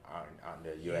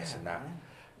the US and that.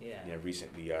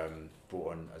 Recently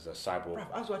brought on as a cyborg. Bro,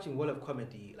 I was watching Wall of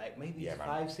Comedy like maybe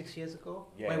 5-6 years ago.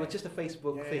 When it was just a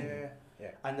Facebook thing.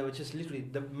 And they were just literally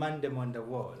the man them on the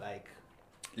wall, like.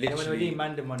 Literally,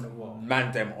 man them on the wall.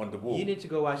 Man them on the wall. You need to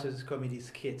go watch those comedy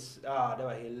skits. They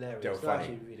were hilarious. They were funny.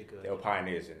 Actually really good. They were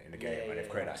pioneers in the game, and they've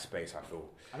created that space, I feel.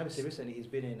 And obviously, recently he's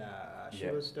been in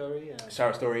Sarah's Story.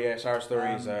 Sarah's Story, Sarah's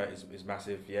Story is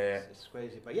massive. It's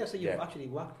crazy. But so you've actually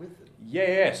worked with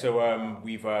them. So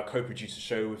we've co-produced a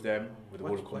show with them, with the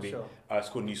Wall of Comedy. It's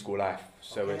called New School Life.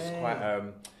 So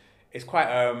it's quite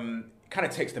kind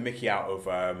of takes the mickey out of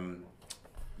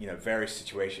various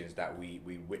situations that we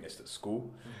witnessed at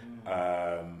school.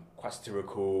 Quite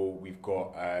satirical. We've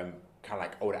got kind of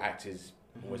like older actors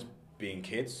almost being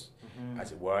kids,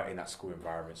 as it were, in that school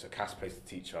environment. So Cass plays the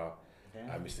teacher,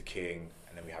 Mr. King,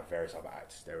 and then we have various other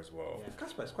actors there as well.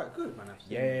 Casper is quite good, man.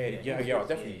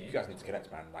 Definitely. You guys need to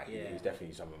connect, man. Like he's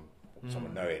definitely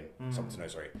someone knowing, someone to know.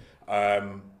 Sorry.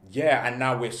 And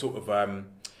now we're sort of.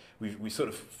 We sort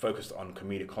of focused on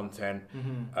comedic content.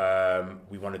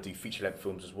 We want to do feature-length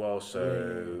films as well.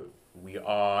 So we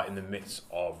are in the midst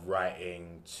of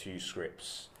writing 2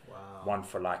 scripts. Wow. One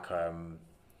for like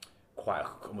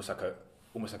almost like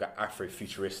an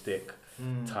Afro-futuristic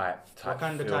type what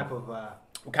kind film. of type of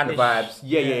what kind of vibes?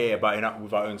 But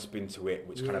with our own spin to it,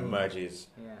 which kind of merges.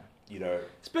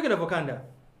 Speaking of Wakanda.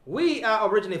 We are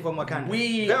originally from Wakanda.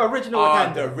 The original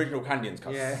Wakandians.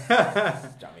 Yeah. You know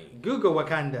what I mean? Google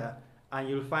Wakanda and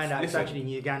you'll find out it's actually in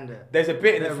Uganda. There's a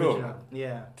bit in the film.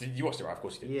 Yeah. Did you watch it, right? Of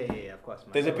course you did. Yeah, of course. Man.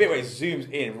 There's a bit where it zooms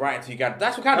in right into Uganda.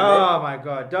 That's Wakanda. Oh my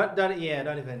God! Don't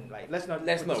even like. Let's not.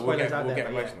 We'll get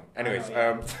emotional. Anyways,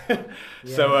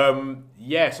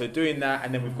 so doing that,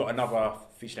 and then we've got another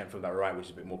feature-length film that we write, which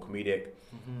is a bit more comedic.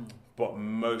 But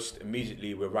most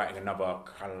immediately, we're writing another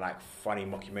kind of like funny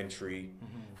mockumentary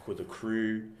called The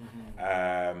Crew,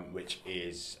 which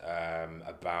is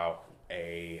about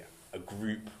a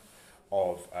group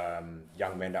of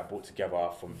young men that brought together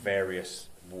from various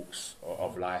walks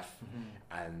of life,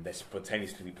 and they're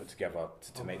spontaneously put together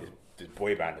to make this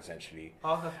boy band essentially.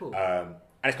 Oh, that's cool. And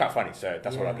it's quite funny, so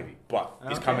that's what I'll give you. But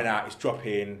it's coming out, it's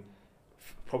dropping.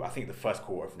 Probably, I think the first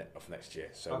quarter of next year.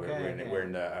 So we're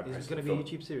in the. Is it going to be a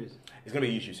YouTube series? It's going to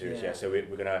be a YouTube series, yeah. So we're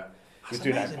doing that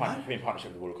in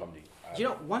partnership with the Wall of Comedy. Do you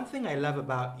know one thing I love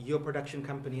about your production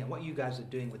company and what you guys are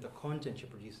doing with the content you're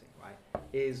producing, right?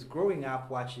 Is growing up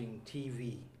watching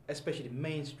TV, especially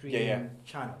mainstream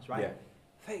channels, right?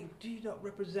 they do not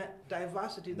represent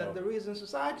diversity that No. there is in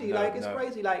society. No, Like, it's no.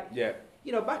 crazy. Like, Yeah.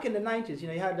 you know, back in the 90s, you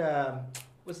know, you had,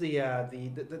 what's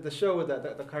the show with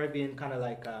the Caribbean kind of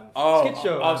like skit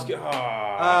show? Should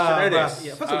know this.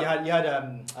 Yeah. First of all, you had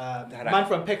Man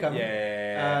from Peckham.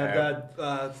 Yeah.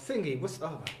 The thingy, oh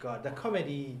my God, the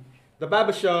comedy, the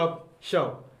barbershop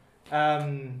show.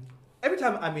 Every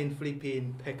time I'm in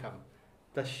Philippine Peckham,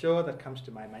 the show that comes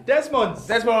to my mind, Desmond's.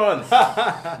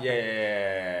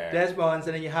 Yeah. Desmond's,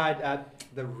 and then you had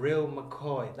The Real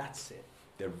McCoy. That's it.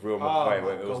 The Real McCoy. Oh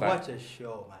my it was God, like, what a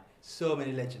show, man. So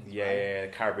many legends. yeah, man. yeah,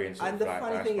 Caribbean. And the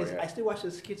funny thing is, I still watch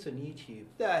the skits on YouTube.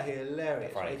 They're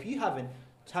hilarious. Funny. If you haven't,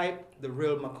 type The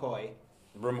Real McCoy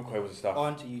Real McCoy was the stuff.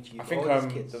 onto YouTube. I think all the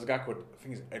skits. there's a guy called, I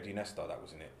think it's Eddie Nestor that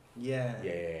was in it. Yeah.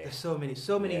 Yeah. There's so many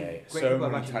great So people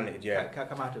many have actually talented,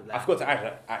 come out of that. I forgot to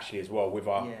add actually as well, with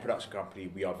our Yeah. production company,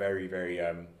 we are very, very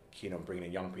keen on bringing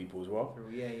in young people as well.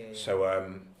 Yeah.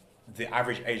 So the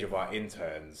average age of our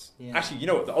interns, Yeah. actually, you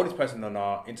know what, the oldest person on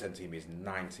our intern team is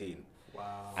 19.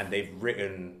 Wow. And they're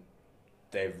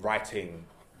writing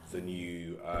the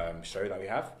new show that we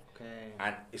have. Okay.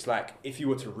 And it's like, if you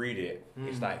were to read it,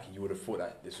 it's like you would have thought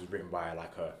that this was written by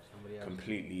like a Somebody else.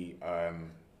 completely,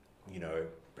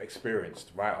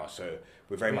 experienced writer. So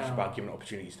we're very much about giving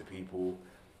opportunities to people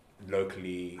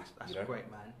locally. That's you know? great,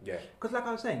 man. Yeah. Because like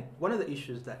I was saying, one of the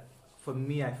issues that for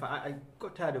me, I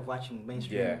got tired of watching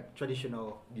mainstream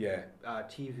traditional Yeah.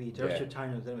 TV, terrestrial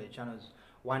channels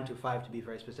 1 to 5 to be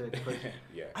very specific, because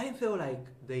Yeah. I didn't feel like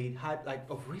they had, like,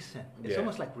 of recent, it's Yeah.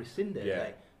 almost like rescinded. Yeah.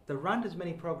 Like, there aren't as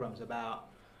many programs about,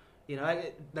 you know,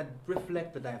 that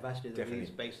reflect the diversity of the Definitely.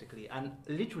 views, basically. And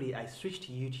literally, I switched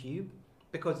to YouTube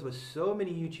because there were so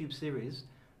many YouTube series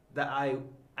that I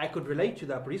could relate to,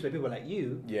 that are produced by people like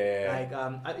you. Yeah.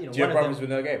 Like, you know, Do you one have of problems them,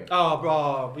 with No Game? oh,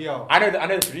 bro, yo. I know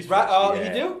the producer. Right, oh,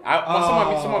 actually, you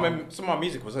yeah. do? Some of my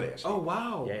music was on it, actually. Oh,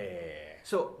 wow. Yeah.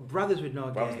 So, Brothers with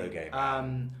No Brothers Game. No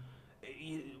Game,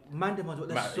 Mandemons,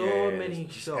 there's many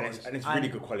It's- shows. and it's really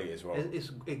good quality as well.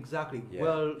 It's exactly Yeah.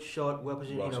 well shot, well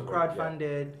positioned, Well shot,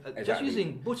 crowdfunded, just Exactly.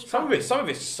 using bootstrap. Some of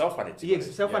it's self-funded. to be Yeah,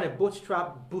 honest. self-funded Yeah.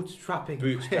 bootstrapping.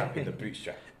 Bootstrapping, the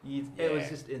bootstrap. It was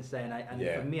just insane. And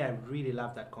for me, I really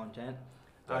loved that content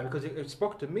because it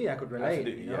spoke to me. I could relate.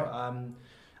 Absolutely, you know?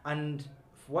 And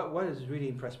what has really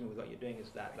impressed me with what you're doing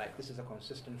is that, like, this is a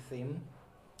consistent theme,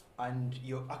 and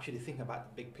you're actually thinking about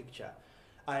the big picture.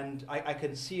 And I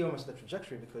can see almost the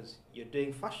trajectory, because you're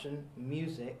doing fashion,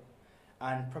 music,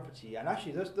 and property. And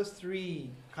actually, those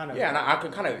three kind of... Yeah, and I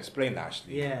can kind of explain that,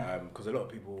 actually. Yeah. Because a lot of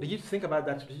people... Did you think about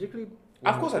that strategically?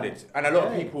 Of course I did. And a lot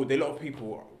of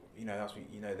people, you know, that's what,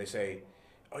 you know, they say,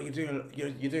 oh, you're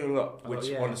doing a lot,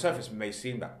 which on the surface may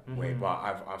seem that way,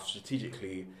 but I've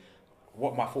strategically...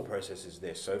 What my thought process is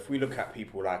this. So if we look at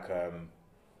people like...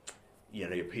 you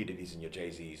know, your P. Diddy's and your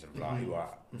Jay-Z's and blah, who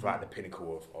are like the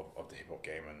pinnacle of the hip-hop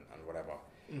game and whatever.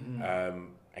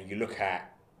 And you look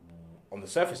at, on the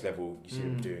surface level, you see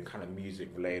them doing kind of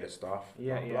music-related stuff,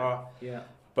 blah.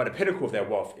 But the pinnacle of their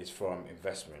wealth is from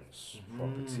investments,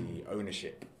 property,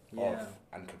 ownership of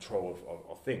and control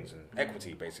of things, and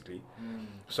equity, basically.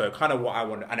 So kind of what I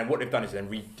want, and then what they've done is then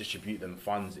redistribute them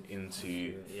funds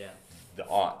into the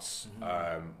arts,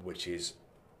 which is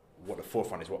what the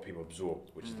forefront is, what people absorb,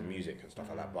 which is the music and stuff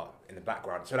like that. But in the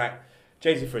background, so like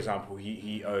Jay-Z, for example,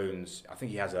 he owns, I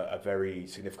think he has a very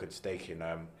significant stake in,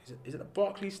 is it the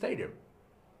Barclays Stadium?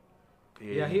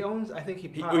 Yeah, he owns, I think he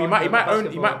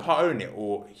might part own it,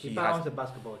 or he owns a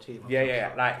basketball team.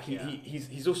 Yeah. Like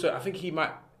he's also, I think he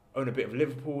might own a bit of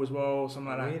Liverpool as well, something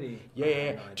like that. Really? Yeah. No Do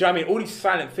you know what I mean? All these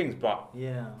silent things, but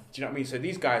yeah. Do you know what I mean? So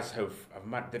these guys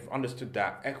they've understood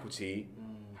that equity,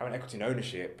 having equity and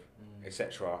ownership,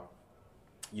 etc.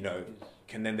 You know,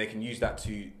 they can use that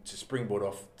to springboard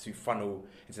off, to funnel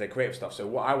into their creative stuff. So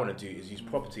what I want to do is use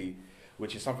property,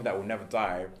 which is something that will never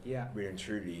die, really and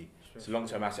truly. It's a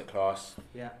long-term asset class.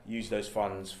 Yeah. Use those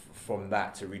funds from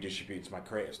that to redistribute to my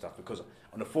creative stuff, because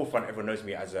on the forefront, everyone knows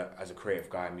me as a creative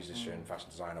guy, musician, fashion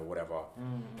designer, whatever,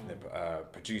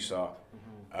 producer.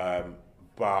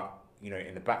 But you know,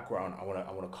 in the background, I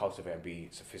want to cultivate and be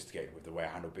sophisticated with the way I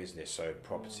handle business. So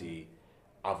property,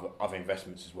 other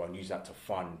investments as well, and use that to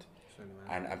fund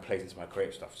and plays into my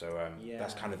creative stuff. So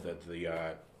that's kind of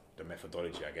the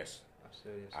methodology, I guess.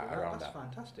 Absolutely. So around that's that.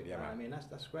 Fantastic. Yeah, man. I mean,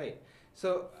 that's great.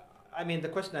 So, I mean, the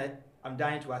question I'm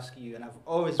dying to ask you, and I've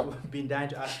always been dying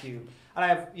to ask you,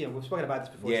 and we've spoken about this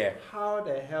before. Yeah. So how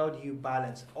the hell do you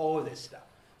balance all this stuff?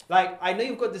 Like, I know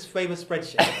you've got this famous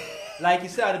spreadsheet, like you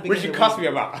said at the beginning. Which you cuss me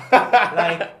about.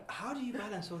 Like, how do you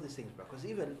balance all these things, bro? Because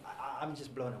even I'm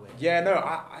just blown away. Yeah, no,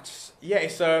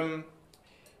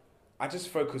 I just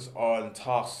focus on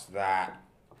tasks that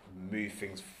move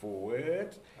things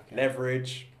forward. Okay.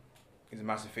 Leverage is a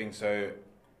massive thing. So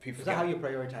people. Is that how you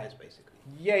prioritize, basically?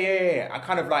 Yeah. I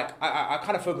kind of I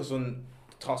kind of focus on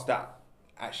tasks that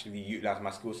actually utilize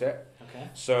my skill set. Okay.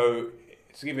 So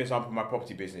to give you an example, my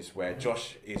property business, where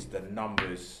Josh is the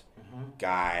numbers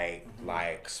guy,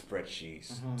 like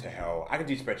spreadsheets to hell. I can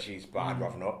do spreadsheets, but I'd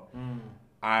rather not.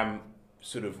 I'm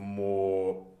sort of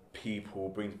more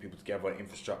bringing people together,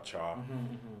 infrastructure,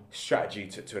 strategy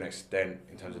to an extent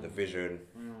in terms of the vision,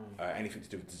 anything to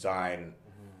do with design.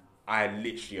 I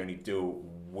literally only deal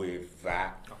with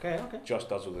that. Okay. Josh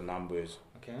does all the numbers,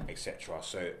 etc.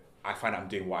 So I find I'm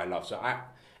doing what I love.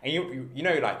 And you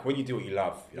know, like when you do what you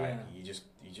love, like you just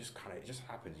kind of, it just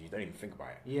happens. You don't even think about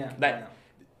it. Yeah. Like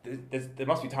there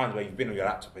must be times where you've been on your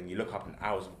laptop and you look up and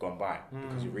hours have gone by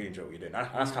because you really enjoy what you're doing. That's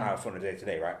kind of how I feel on a day to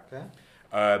day, right? Okay.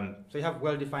 So you have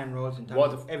well-defined roles in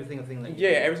terms of every single thing that you do.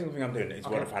 every single thing I'm doing is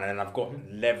well-defined, and I've got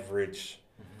leverage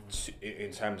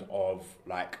in terms of,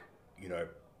 like, you know,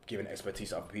 giving expertise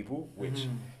to other people, which you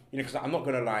know, because I'm not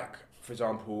gonna, like, for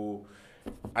example,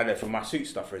 I don't know, for my suit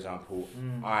stuff, for example,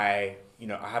 I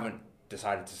haven't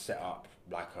decided to set up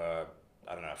like a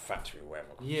factory or whatever.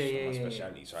 My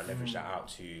specialty, so I leverage that out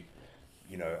to,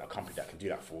 you know, a company that can do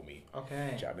that for me. Okay. Do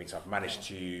you know what I mean? So I've managed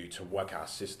to work out a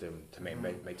system to make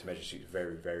made to measure suits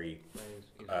very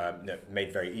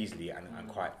made very easily and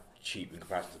quite cheap in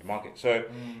comparison to the market. So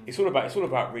it's all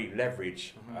about really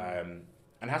leverage, and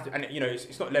you know,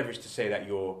 it's not leverage to say that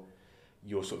you're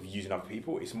sort of using other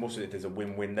people. It's more so that there's a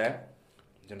win-win there.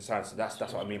 Do you understand? So that's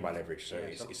what I mean by leverage. So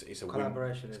it's a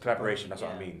collaboration. It's collaboration. That's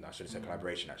what I mean. I should have said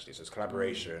collaboration, actually. So it's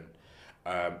collaboration,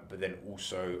 but then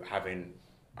also having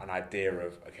an idea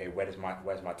of, okay, where's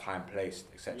my time placed,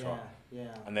 etc.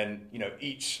 Yeah. And then, you know,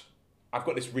 I've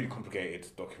got this really complicated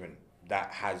document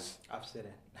that has. I've seen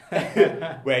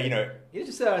it. Where, you know, you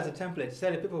just sell it as a template.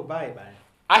 Sell it, people will buy it, man.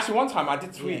 Actually, one time I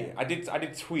did tweet. Yeah. I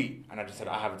did tweet, and I just said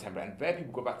I have a template, and bare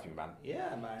people got back to me, man.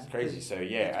 Yeah, man. It's crazy. So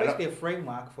it's basically a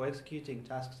framework for executing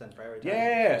tasks and priorities.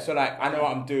 Yeah. So like, I know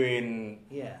what I'm doing.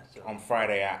 On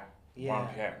Friday at 1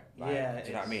 p.m. Like, do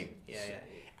you know what I mean? Yeah.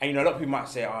 And you know, a lot of people might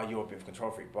say, "Oh, you're a bit of a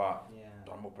control freak," but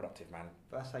I'm more productive, man.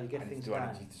 But that's how you get things done.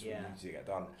 I need to get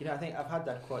done. You know, I think I've had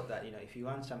that quote that, you know, if you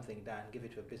want something done, give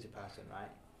it to a busy person, right?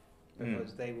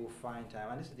 Because they will find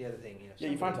time. And this is the other thing, you know.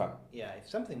 You find time. Yeah, if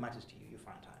something matters to you, you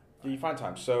find time. Right? Yeah, you find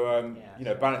time. So, you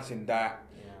know, balancing that.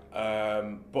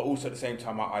 But also at the same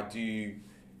time, I do.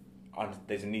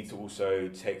 There's a need to also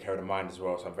take care of the mind as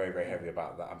well. So I'm very, very heavy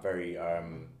about that. I'm very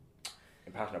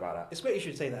passionate about that. It's great you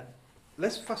should say that.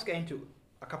 Let's first get into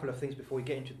a couple of things before we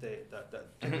get into the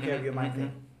taking care of your mind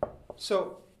thing.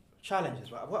 So,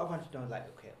 challenges. What I want to know is, like,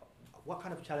 okay, what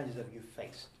kind of challenges have you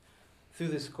faced through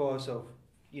this course of,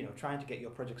 you know, trying to get your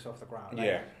projects off the ground?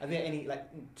 Like, are there any, like,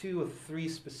 2 or 3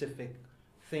 specific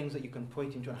things that you can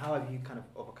point into, and how have you kind of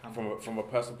overcome from a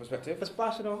personal perspective? It's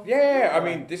personal. Yeah. I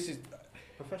mean, this is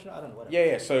professional. I don't know. Whatever.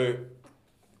 Yeah. So,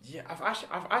 I've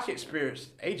actually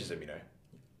experienced ageism. You know.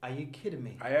 Are you kidding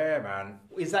me? Yeah, man.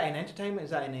 Is that in entertainment?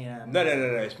 Is that in a... No.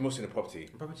 It's mostly in the property.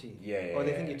 Property? Yeah. Or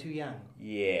they think you're too young?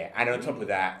 Yeah. And on top of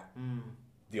that,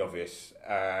 the obvious.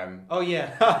 Oh,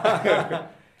 yeah.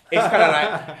 It's kind of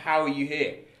like, how are you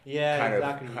here?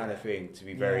 Yeah, kind of thing, to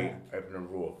be very open and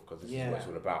raw, because this is what it's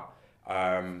all about.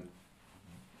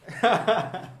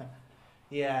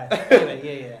 Yeah.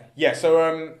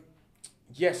 So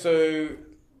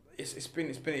it's been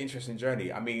an interesting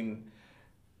journey. I mean,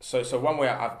 so one way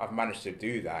I've managed to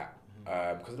do that,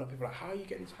 because a lot of people are like, how did you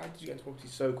get into property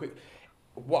so quick?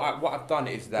 What I've done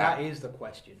is that is the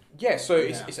question. Yeah. So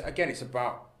it's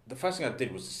about, the first thing I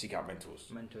did was to seek out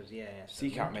mentors.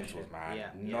 Seek out mentors, man.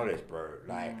 Knowledge, bro.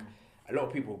 Like, a lot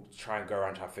of people try and go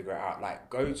around trying to figure it out. Like,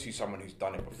 go to someone who's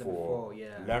done it before.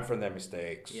 Learn from their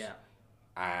mistakes.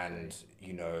 And,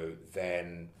 you know,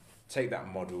 then take that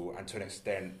model and to an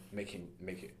extent make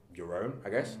it your own, I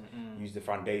guess. Use the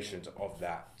foundations of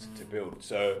that to build.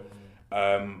 So,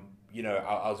 you know,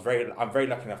 I'm very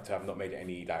lucky enough to have not made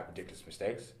any, like, ridiculous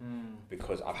mistakes,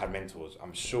 because I've had mentors.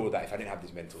 I'm sure that if I didn't have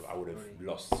these mentors, I would have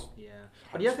lost. Yeah.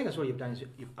 But the other thing as well you've done is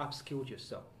you've upskilled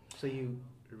yourself. So you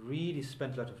really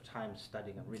spent a lot of time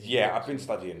studying and reading. Yeah, I've been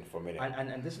studying for a minute.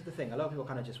 And this is the thing. A lot of people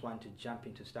kind of just want to jump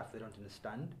into stuff they don't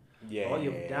understand. What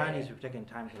you've done is you've taken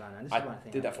time to learn. And this is one thing.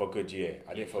 I did that for a good year.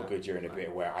 I did for a good year and a bit,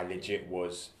 where I legit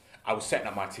was setting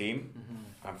up my team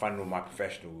and finding all my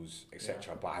professionals,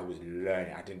 etc. But I was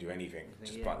learning. I didn't do anything,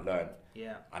 just but learn.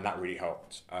 Yeah. And that really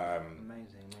helped.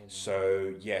 Amazing.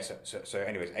 So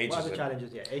anyways, ageism. What are the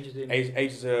challenges?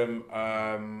 Ageism.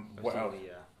 What else?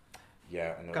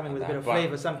 Yeah. Coming with a bit of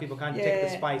flavour. Some people can't take the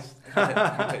spice.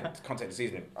 Can't take the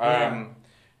seasoning.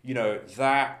 you know,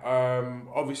 that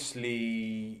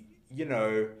obviously, you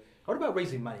know. What about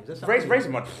raising money? Is that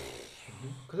Raising money.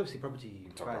 Because obviously property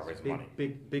prices, money.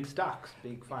 Big stacks,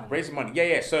 big fines. Raising money,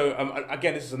 yeah. So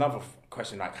again, this is another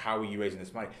question. Like, how are you raising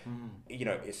this money? You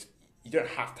know, you don't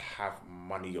have to have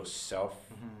money yourself.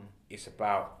 It's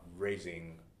about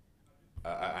raising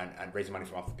and raising money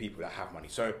from other people that have money.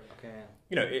 So,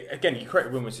 you know, again, you create a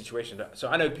win-win situation. So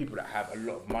I know people that have a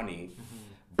lot of money,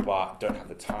 but don't have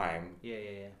the time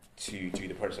to do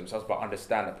the project themselves, but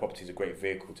understand that property is a great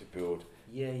vehicle to build.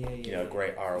 You know,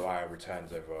 great ROI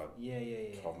returns over a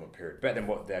 12-month period. Better than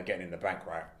what they're getting in the bank,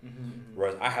 right?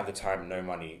 Whereas I have the time, no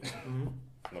money. I'm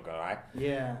not gonna lie.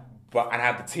 But I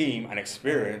have the team and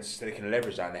experience, so they can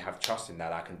leverage that, and they have trust in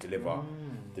that I can deliver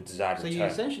the desired return. So you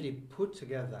essentially put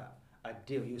together a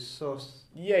deal. You source.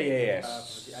 And you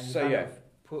kind of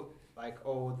put like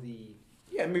all the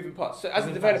moving parts. So as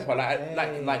a developer, a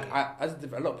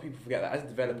lot of people forget that as a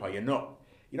developer, you're not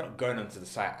going onto the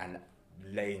site and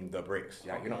laying the bricks.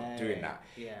 You're not doing that.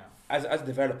 As a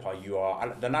developer, you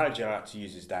are. The analogy I like to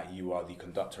use is that you are the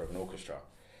conductor of an orchestra.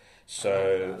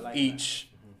 So each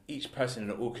person in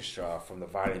the orchestra, from the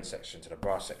violin section to the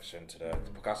brass section to the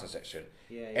percussion section,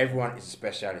 everyone is a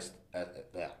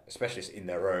specialist in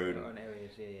their own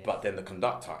areas. But then the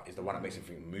conductor is the one that makes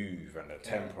everything move, and the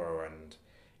tempo, and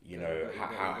you know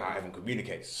how everyone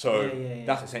communicates. So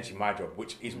that's essentially my job,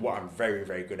 which is what I'm very,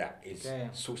 very good at, is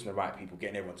sourcing the right people,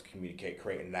 getting everyone to communicate,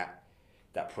 creating that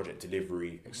project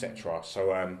delivery, etc.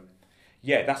 So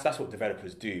that's what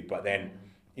developers do. But then,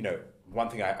 you know, one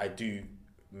thing I do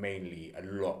mainly a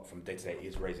lot from day to day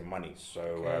is raising money.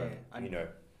 So you know,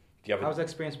 how's the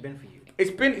experience been for you?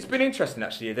 It's been interesting,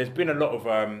 actually. There's been a lot of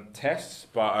tests,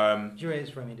 but do you raise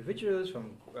from individuals,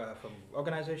 from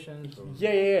organizations?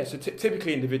 So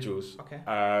typically individuals.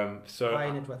 So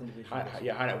high net worth individuals.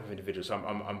 High net worth individuals. So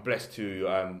I'm blessed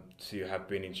to have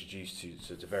been introduced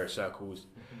to various circles,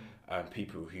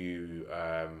 people who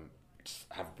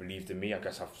have believed in me. I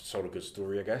guess I've sold a good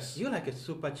story, I guess. You're like a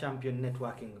super champion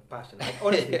networking person. Like,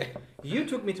 honestly, you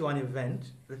took me to an event,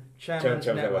 the Chairman's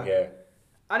Network,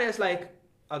 and it's like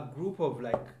a group of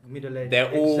like middle-aged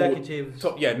executives.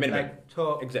 Top, minimum. Like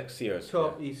top exec CEOs.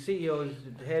 Top CEOs,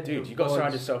 heads. Dude, you got to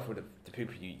surround yourself with the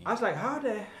people you. I was like, how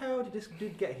the hell did this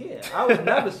dude get here? I was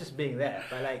nervous just being there,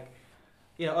 but like,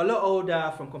 you know, a lot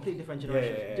older, from completely different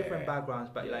generations, different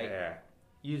backgrounds, but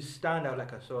you stand out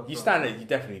like a sore thumb. You stand out, you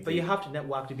definitely do. But you have to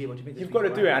network to be able to make this. You've got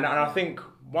to do it, and I think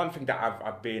one thing that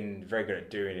I've been very good at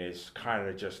doing is kind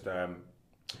of just,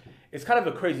 it's kind of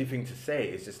a crazy thing to say,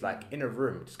 it's just like in a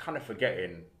room, just kind of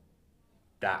forgetting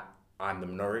that I'm the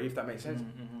minority, if that makes sense.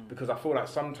 Because I feel like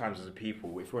sometimes as a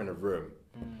people, if we're in a room,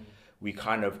 we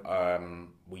kind of,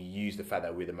 we use the fact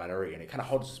that we're the minority, and it kind of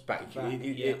holds us back.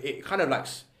 It kind of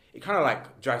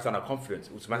like drives down our confidence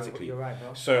automatically. You're right,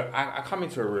 bro. So I come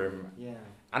into a room,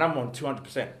 and I'm on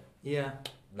 200%.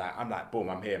 Like, I'm like, boom,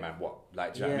 I'm here, man. What?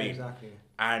 Like, do you know what I mean? Exactly.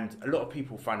 And a lot of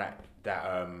people find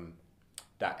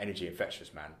that energy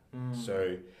infectious, man.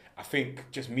 So I think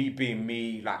just me being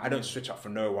me, like, I don't switch up for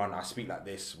no one. I speak like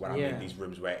this when I'm in these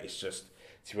rooms where it's just,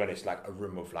 to be honest, like a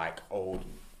room of like old,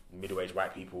 middle-aged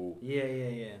white people.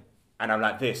 And I'm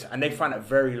like this, and they find it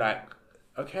very like,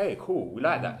 okay, cool, we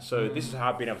like that. So this is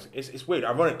how I've been able to, it's weird.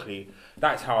 Ironically,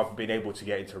 that's how I've been able to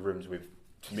get into rooms with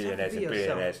millionaires and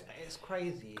billionaires. It's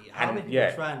crazy. How many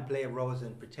people try and play roles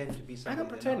and pretend to be something? I don't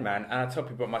pretend, man. And I tell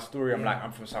people my story. I'm like,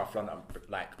 I'm from South London. I'm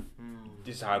like,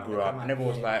 this is how I grew up. And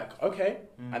everyone's like, okay.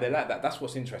 And they like that. That's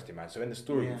what's interesting, man. So in the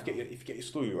story, if you get your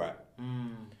story right,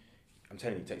 I'm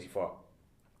telling you, it takes you far.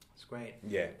 It's great.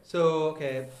 So,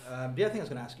 okay, the other thing I was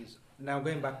going to ask is, now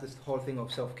going back to this whole thing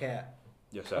of self-care.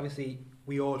 Yes, sir. Obviously,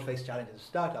 we all face challenges.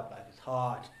 Startup life is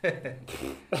hard.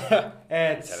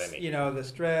 It's, you know, the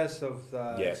stress of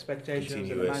the expectations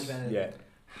and the management.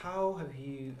 How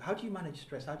do you manage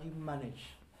stress? How do you manage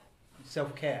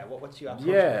self-care? What's your approach?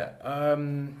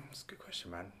 It's a good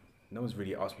question, man. No one's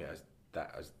really asked me as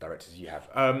direct as you have.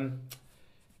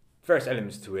 Various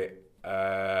elements to it.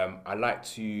 I like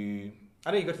to. I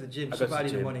know you go to the gym super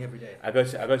early in the morning every day. I go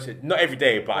to not every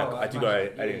day, but I do go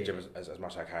early in the gym as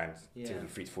much as I can, typically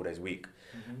 3 to 4 days a week.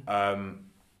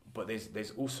 But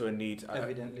there's also a need.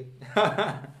 Evidently.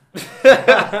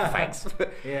 Thanks.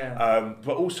 But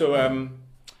also,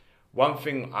 one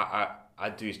thing I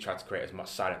do is try to create as much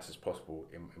silence as possible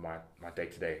in my day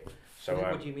to day. So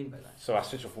what do you mean by that? So I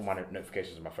switch off all my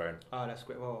notifications on my phone. Oh, that's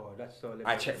great. Oh, that's so.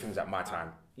 I check things at my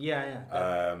time.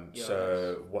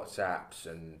 So WhatsApps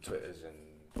and Twitters and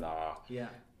blah.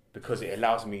 Because it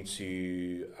allows me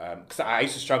to. Because I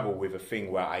used to struggle with a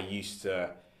thing where I used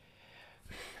to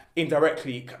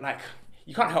indirectly, like,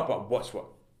 you can't help but watch what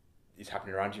is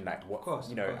happening around you, like what, of course,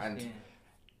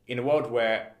 in a world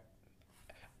where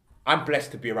I'm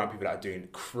blessed to be around people that are doing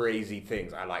crazy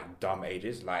things at like dumb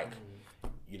ages, like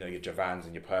your Javans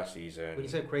and your Percys. And when you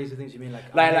say crazy things, you mean like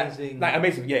amazing? Like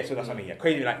amazing, yeah. So that's what I mean. Yeah,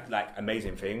 crazy, like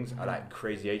amazing things are like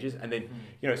crazy ages, and then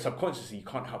subconsciously you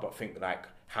can't help but think like,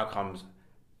 how comes?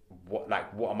 What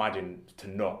am I doing to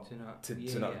not? Do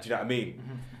you know what I mean?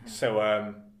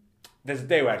 So there's a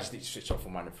day where I just need to switch off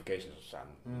all my notifications or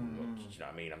something. Do you know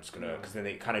what I mean? I'm just gonna, because then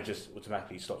it kind of just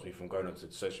automatically stops me from going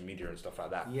onto social media and stuff like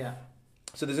that. Yeah.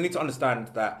 So there's a need to understand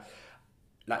that,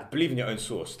 like, believe in your own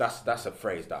source. That's a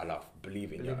phrase that I love.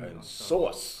 Believe in your own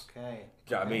source. Okay.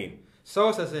 Do you know what I mean?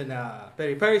 Source as in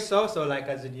peri sauce, or like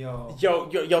as in your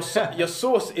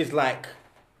source is like,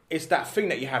 it's that thing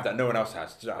that you have that no one else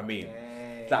has. Do you know what I mean?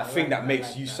 That thing that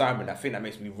makes you Simon. That thing that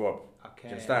makes me Rob. Okay. Do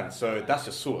you understand? So that's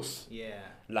your source. Yeah.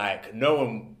 Like no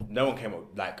one came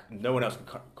up, like no one else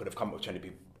could have come up with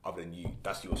anything other than you.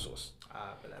 That's your source.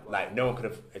 Like no one could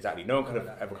have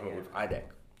ever come up with IDEC.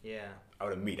 Yeah.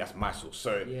 Other than me, that's my source.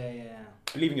 So yeah.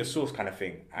 Believe in your source kind of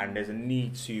thing, and there's a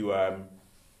need to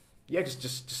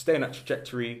just stay on that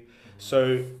trajectory.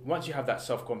 So once you have that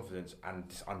self-confidence and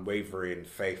this unwavering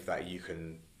faith that you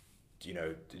can, do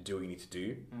what you need to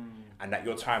do, and that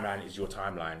your timeline is your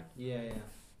timeline. Yeah.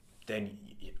 Then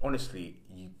honestly,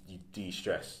 you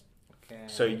de-stress. Okay.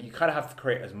 So you kind of have to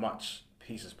create as much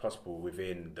peace as possible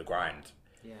within the grind.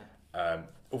 Yeah.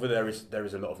 Although there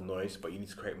is a lot of noise, but you need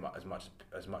to create as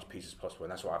much peace as possible,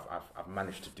 and that's what I've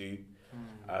managed to do.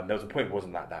 There was a point it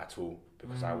wasn't like that at all,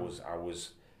 because I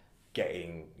was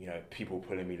getting people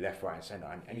pulling me left, right, and centre,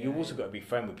 and you also got to be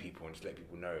firm with people and just let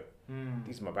people know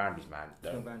these are my boundaries, man.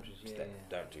 Don't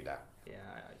do that. Yeah.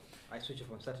 I switch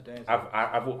off on Saturdays.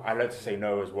 I learned to say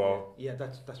no as well. Yeah,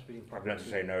 that's really important. I've learned to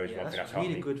say no as well. That's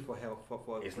really good for health.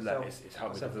 It's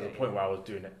helped me. There was a point where I was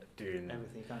doing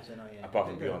everything you can't say no. Yeah. Above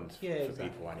and beyond for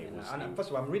people, and it was. And first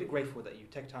of all, I'm really grateful that you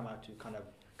take time out to kind of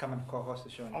come and co-host the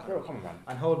show. And come on, man.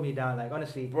 And hold me down, like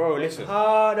honestly. Bro, listen.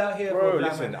 Hard out here, bro.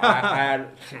 Listen, I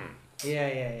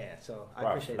Yeah. So I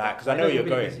appreciate that. Because I know you're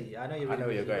really going. busy. I know you're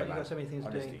really busy. You got so many things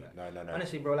doing. No.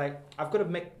 Honestly, bro, like I've got to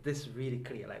make this really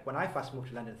clear. Like when I first moved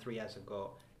to London 3 years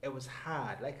ago, it was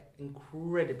hard, like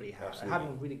incredibly hard. Absolutely. I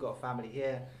haven't really got a family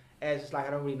here. It's just like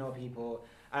I don't really know people.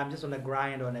 I'm just on a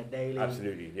grind on a daily.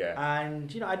 Absolutely, yeah.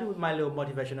 And I do my little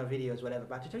motivational videos, whatever.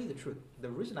 But to tell you the truth, the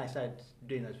reason I started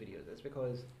doing those videos is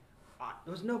because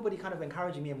there was nobody kind of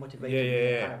encouraging me and motivating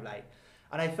me. Kind of like,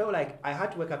 and I felt like I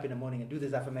had to wake up in the morning and do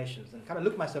these affirmations and kind of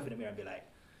look myself in the mirror and be like,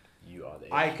 "You are there.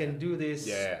 I can do this.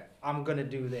 Yeah. I'm gonna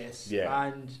do this." Yeah.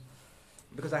 And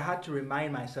because I had to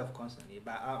remind myself constantly.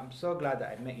 But I'm so glad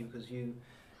that I met you, because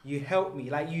you help me.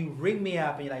 Like you ring me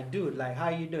up and you're like, dude, like how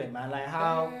you doing, man? Like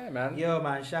how? Yeah, man. Yo,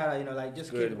 man, shout out. Like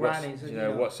just keep grinding. So,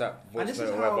 WhatsApp, and this voice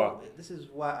is note, whatever. This is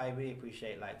what I really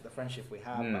appreciate, like the friendship we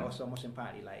have, but also most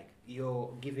importantly, like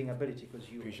your giving ability, because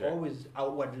you always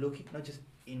outward looking, not just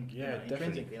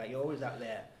intrinsically. Like you're always out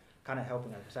there, kind of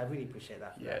helping us. So I really appreciate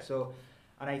that. Yeah. So,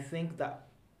 and I think that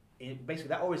basically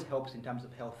that always helps in terms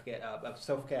of healthcare, of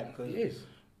self-care, because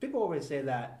people always say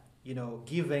that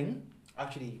giving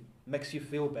actually makes you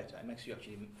feel better. It makes you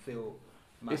actually feel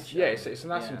much. It's a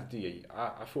nice thing to do.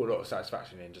 I feel a lot of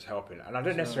satisfaction in just helping, and I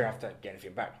don't necessarily have to get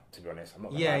anything back. To be honest, I'm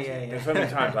not. There's so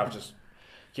many times I've just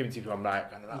given to people. I'm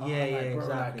like,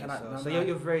 exactly. So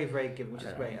you're very, very giving, which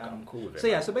is great. I'm cool with it.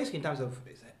 So so basically in terms of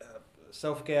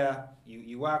self-care,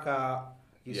 you work out,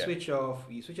 you switch off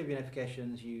your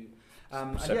notifications, you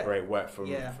separate work from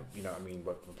you know what I mean,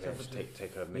 work from play, just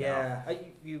take a minute out.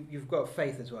 You've got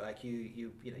faith as well, like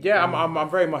you know. Yeah, I'm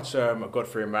very much a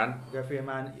God-fearing man. God-fearing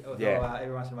man. Although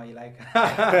every once in a while you like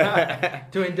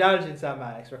to indulge in some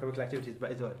extracurricular activities,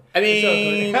 but it's good. I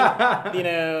mean,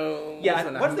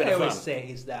 Yeah, one thing I always say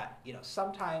is that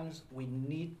sometimes we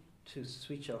need to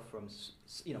switch off from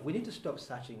we need to stop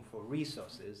searching for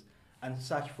resources and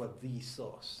search for the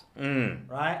source.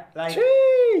 Right? Like,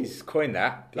 jeez, coin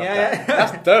that. Love that.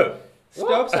 That's dope.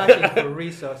 Stop searching for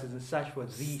resources and search for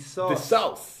the source. The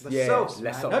source. The source.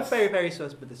 Not very, very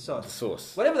source, but the source. The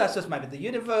source. Whatever that source might be, the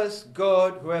universe,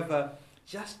 God, whoever,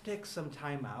 just take some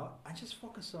time out and just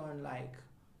focus on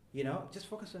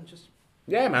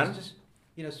Yeah, man. Just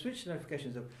switch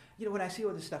notifications of, when I see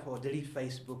all this stuff, or delete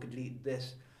Facebook, delete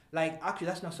this. Like, actually,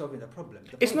 that's not solving the problem.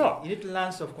 It's not. You need to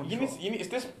learn self-control.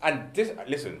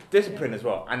 Listen, discipline as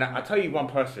well. And I tell you one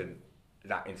person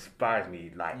that inspires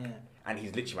me, and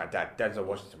he's literally my dad, Denzel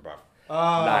Washington, bruv.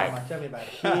 Oh, man, tell me about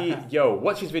it.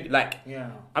 Watch his video. Like,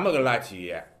 I'm not gonna lie to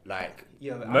you,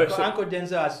 Uncle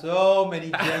Denzel has so many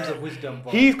gems of wisdom.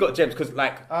 Bro. He's got gems because,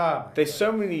 there's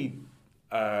so many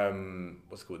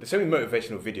what's it called? There's so many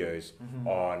motivational videos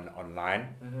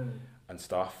online and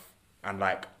stuff, and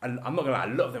like, I'm not gonna lie, a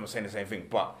lot of them are saying the same thing,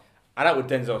 but I like what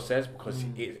Denzel says because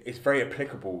it's very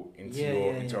applicable into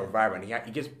your environment.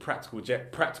 He gives practical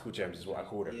gems is what I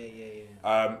call them.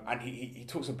 And he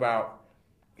talks about,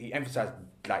 he emphasized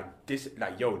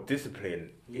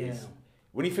discipline is,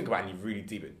 when you think about it and you really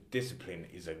deep it, discipline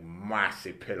is a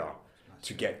massive pillar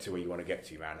to get to where you want to get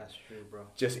to, man. That's true, bro.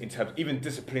 Just in terms, even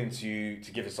discipline to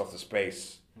give yourself the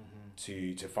space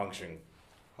to function.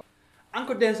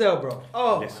 Uncle Denzel, bro.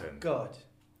 Oh, listen, my God.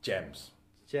 Gems.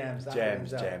 Gems.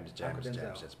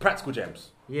 Practical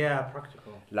gems. Yeah,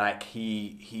 practical. Like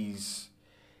he's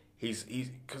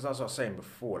because as I was saying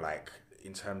before, like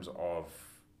in terms of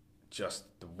just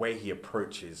the way he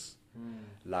approaches,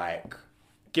 like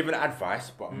giving advice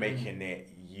but making it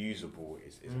usable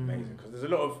is amazing. Because there's a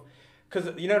lot of,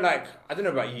 because you know, like I don't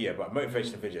know about you, but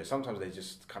motivational videos sometimes they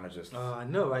just kind of just. Oh, I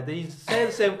know, right? They say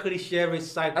the same cliche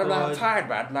recycle. I'm tired,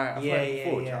 man. Like I've heard it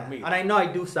before. Do you know what I mean? And I know I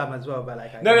do some as well, but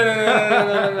like no.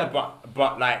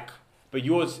 But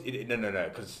yours, no,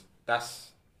 because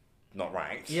that's not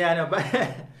right. Yeah, no, but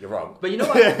you're wrong. But you know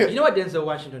what? You know what Denzel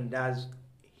Washington does?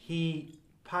 He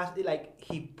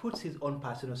puts his own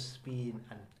personal spin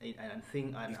and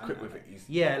thing. He's quick with it. He's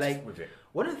with it.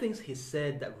 One of the things he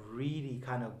said that really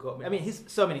kind of got me. I mean, he's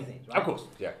so many things, right? Of course,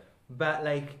 yeah. But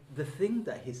like the thing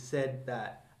that he said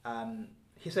that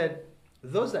he said,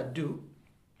 those that do.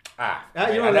 I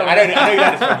know you like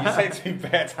this one. You say it to me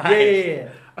bare times.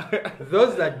 Yeah.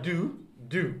 Those that do.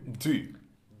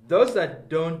 Those that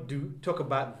don't do, talk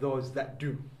about those that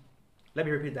do. Let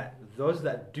me repeat that. Those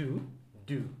that do.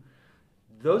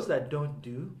 Those that don't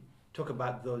do, talk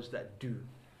about those that do.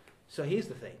 So here's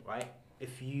the thing, right?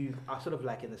 If you are sort of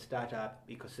like in the startup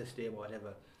ecosystem or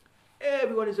whatever,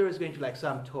 everyone is always going to like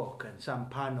some talk and some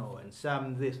panel and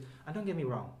some this. And don't get me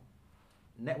wrong,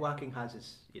 networking has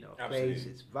its place,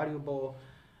 it's valuable,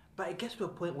 but it gets to a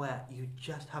point where you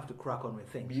just have to crack on with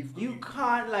things. You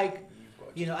can't like,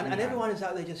 and everyone is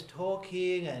out there just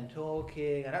talking. And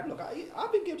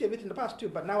I've been guilty of it in the past too,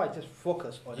 but now I just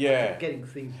focus on getting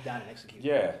things done and executing.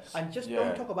 Yeah. And just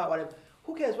don't talk about whatever.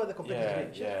 Who cares what the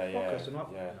competitors do? Just focus on what.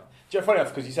 Do you know, funny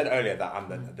enough, because you said earlier that I'm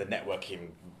the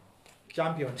networking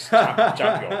champion.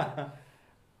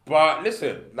 But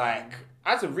listen, like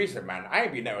as of recent, man, I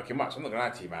ain't been networking much. I'm not gonna lie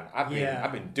to you, man.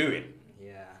 I've been doing.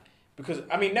 Yeah. Because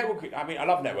I mean, networking. I mean, I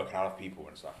love networking. I love people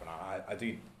and stuff, and I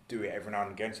do it every now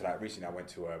and again. So like recently, I went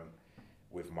to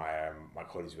with my my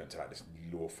colleagues. We went to like this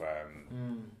law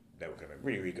firm. They were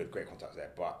really, really good, great contacts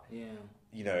there. But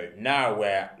now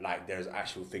where like there's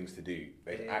actual things to do,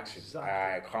 there's actually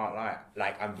I can't lie.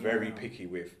 Like I'm very picky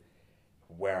with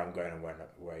where I'm going and where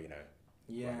where I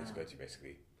need to go to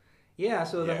basically. Yeah.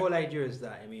 So the whole idea is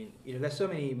that there's so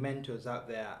many mentors out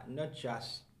there, not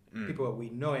just people we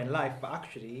know in life, but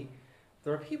actually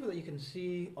there are people that you can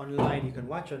see online, you can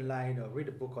watch online or read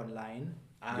a book online,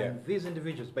 and these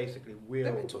individuals basically will.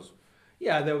 They're mentors.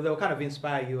 Yeah, they'll kind of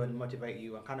inspire you and motivate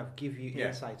you and kind of give you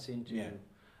insights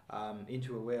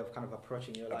into a way of kind of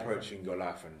approaching your life. Approaching your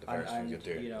life and the various things you're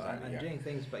doing. And doing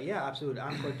things. But yeah, absolutely.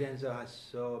 Uncle Denzel has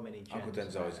so many gems. Uncle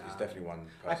Denzel is definitely one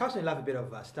person. I personally love a bit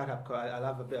of I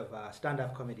love a bit of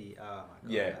stand-up comedy. Oh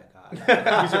my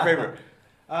God. Who's your favourite?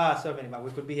 So many, man. We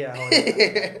could be here all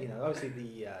day. Obviously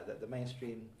the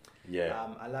mainstream. Yeah.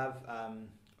 I love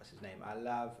what's his name? I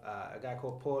love a guy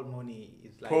called Paul Mooney.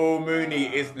 Paul Mooney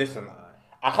is listen.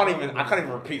 I can't even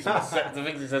repeat some of the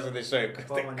things he says on this show.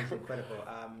 Paul Mooney is incredible.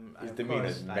 His demeanour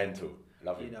is mental.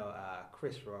 Love him.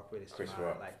 Chris Rock really smart. Chris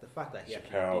Rock. Like the fact that he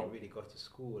actually didn't really go to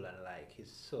school and like he's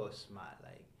so smart.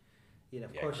 Like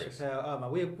of course Chris. Chappelle. Oh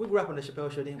man, we grew up on the Chappelle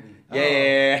show, didn't we?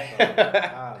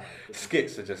 Yeah.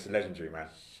 Skits are just legendary, man.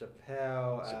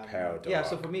 Chappelle. Yeah.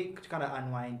 So for me to kind of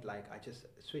unwind, like I just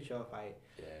switch off.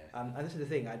 And this is the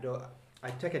thing. I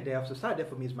take a day off. So Saturday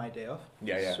for me is my day off.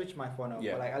 Switch my phone off.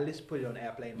 But like at least put it on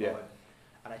airplane mode.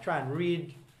 And I try and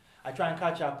read. I try and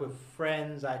catch up with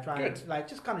friends. I try and like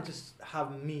just kind of just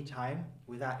have me time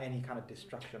without any kind of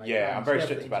distraction. I'm very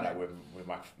strict about that with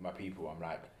my people. I'm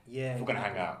like, if we're gonna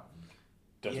hang out,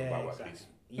 don't talk about work, please.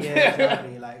 Yeah,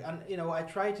 exactly. Like, and I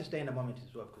try to stay in the moment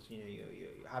as well because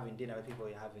you're having dinner with people,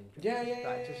 you're having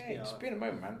drinks. Just be in the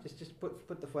moment, man. Just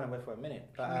put the phone away for a minute.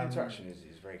 Human interaction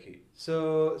is very key.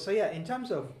 So yeah, in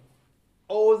terms of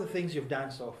all the things you've done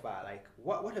so far, like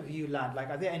what have you learned? Like,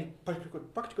 are there any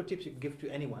practical tips you can give to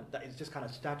anyone that is just kind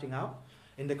of starting out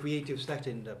in the creative sector,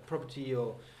 in the property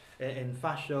or in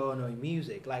fashion or in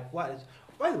music? Like, what is?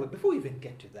 By the way, before we even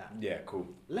get to that, cool.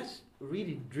 Let's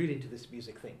really drill into this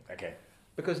music thing. Okay.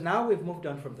 Because now we've moved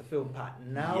on from the film part.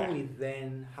 Now we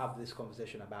then have this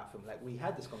conversation about film. Like we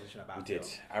had this conversation about film. We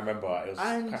did. I remember it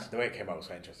was the way it came out was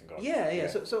quite interesting. Yeah.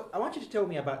 So I want you to tell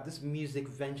me about this music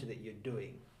venture that you're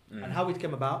doing and how it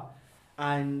came about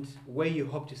and where you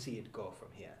hope to see it go from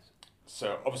here.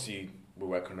 So obviously we're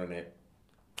working on it.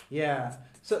 Yeah.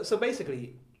 So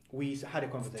basically we had a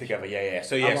conversation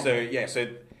together. So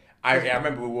I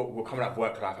remember we were coming up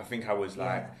work life. I think I was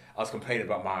like, I was complaining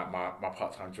about my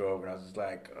part-time job, and I was just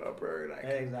like, oh bro, like,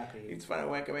 exactly. It's fun to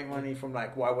work and make money from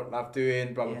like what I love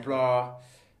doing, blah blah blah.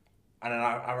 And then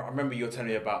I remember you were telling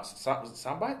me about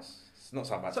sound bites. It's not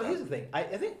sound bites. So here's the thing. I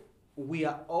think we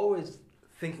are always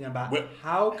thinking about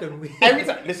how can we every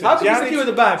time. Listen, how can we secure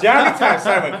the bag? The only time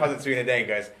Simon comes into me in a day and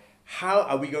goes, how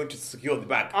are we going to secure the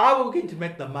bag? How are we going to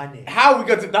make the money? How are we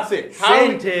going to? That's it.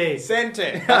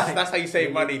 Sente. That's how you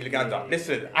save money in Uganda.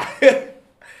 Listen.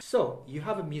 So you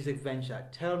have a music venture.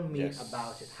 Tell me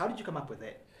about it. How did you come up with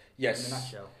it? Yes. In a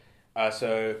nutshell.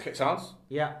 So Click Sounds.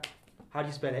 Yeah. How do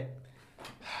you spell it?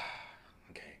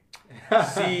 Okay.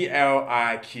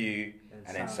 CLIQ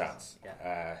and then Sounds.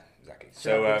 Yeah. Exactly.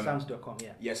 So clicksounds.com.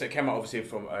 Yeah. Yeah. So it came out obviously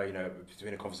from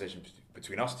between a conversation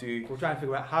between us two. We're trying to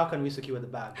figure out how can we secure the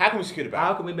bag. How can we secure the bag?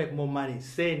 How can we make more money?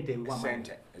 Sente. We want money.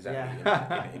 Exactly.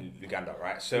 In Uganda,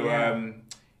 right? So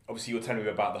obviously you're telling me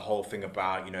about the whole thing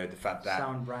about the fact that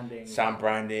sound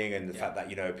branding and the fact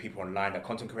that people online, that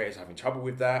content creators are having trouble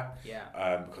with that.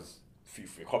 Yeah. Because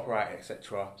for copyright,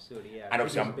 etc. Absolutely. Yeah. And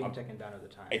obviously I'm being taken down all the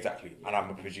time. Exactly. Yeah. And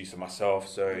I'm a producer myself,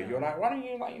 so you're like, why don't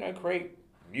you create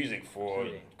music for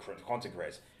content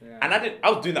creators? Yeah. And I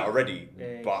was doing that already,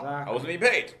 but I wasn't being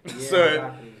paid. Yeah,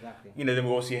 so exactly. Then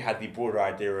we also had the broader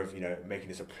idea of making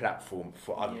this a platform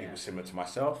for other people similar to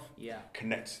myself. Yeah.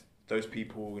 Connect those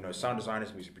people, sound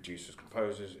designers, music producers,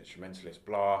 composers, instrumentalists,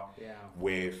 blah,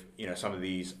 with some of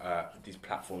these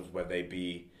platforms, whether they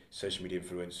be social media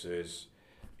influencers,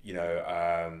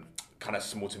 kind of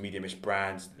small to medium-ish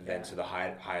brands, then to the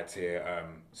higher tier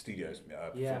studios,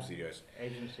 film studios,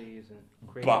 agencies, and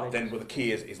but then what the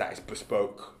key is that it's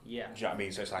bespoke. Yeah. Do you know what I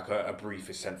mean? So it's like a brief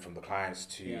is sent from the clients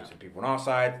to people on our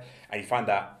side, and you find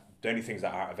that the only things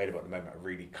that are available at the moment are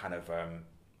really kind of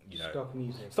stock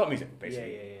music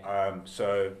basically.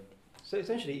 So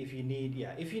essentially, if you need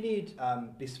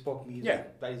bespoke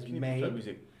music that is made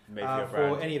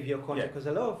for any of your content, because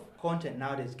a lot of content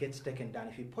nowadays gets taken down.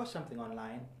 If you post something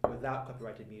online without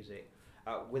copyrighted music,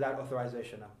 without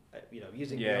authorization,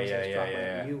 using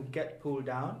you get pulled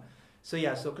down. So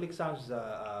Click Sounds is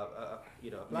a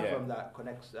platform that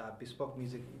connects bespoke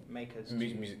music makers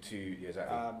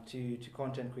to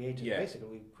content creators. Yeah. Basically,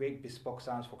 we create bespoke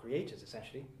sounds for creators.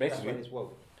 Essentially, basically. That's what it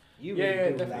is. You do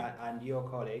that, and your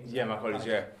colleagues. Yeah, my colleagues.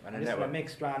 And this is a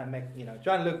mix, trying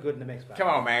to look good in the mix. Come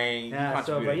on, man.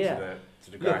 To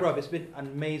the look, bro, it's been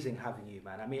amazing having you,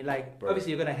 man. I mean,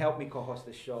 obviously, you're gonna help me co-host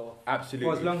the show.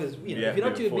 Absolutely. For as long as if you're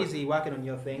not too busy working on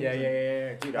your things.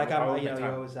 Yeah. Dude,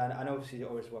 you're always, and obviously, you're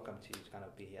always welcome to kind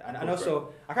of be here. And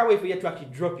also, I can't wait for you to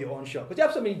actually drop your own show because you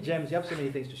have so many gems, you have so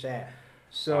many things to share.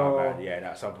 So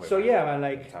at some point.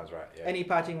 Sounds right. Yeah. Any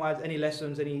parting words, any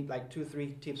lessons, any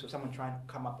 2-3 tips for someone trying to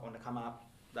come up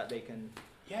that they can.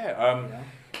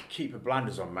 Keep your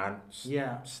blinders on, man.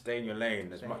 Stay in your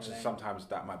lane. As much as sometimes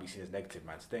that might be seen as negative,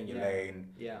 man. Stay in your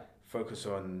lane. Yeah. Focus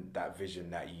on that vision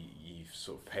that you've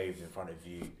sort of paved in front of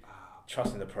you.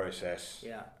 Trust in the process.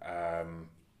 Yeah. The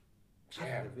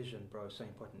vision, bro, is so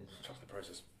important. Trust the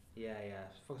process. Yeah.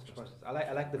 Focus on the process.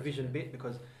 I like the vision bit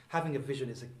because having a vision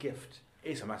is a gift.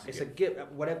 It's a massive gift. It's a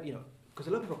gift, whatever, because a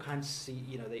lot of people can't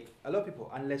see, a lot of people,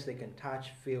 unless they can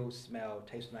touch, feel, smell,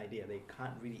 taste an idea, they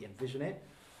can't really envision it.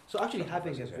 So actually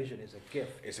having a vision is a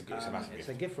gift. It's a massive gift. It's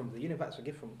a gift from the universe, it's a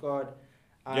gift from God,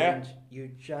 and you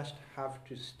just have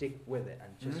to stick with it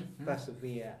and just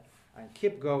persevere and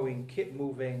keep going, keep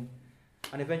moving,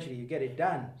 and eventually you get it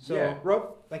done. So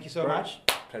Rob, thank you so much.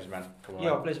 Pleasure, man. Come on.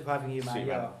 Yo, pleasure for having you, man. See you,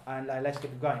 man. And let's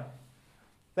keep going.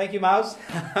 Thank you, Miles.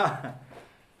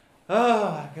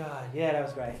 Oh my God, yeah, that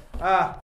was great.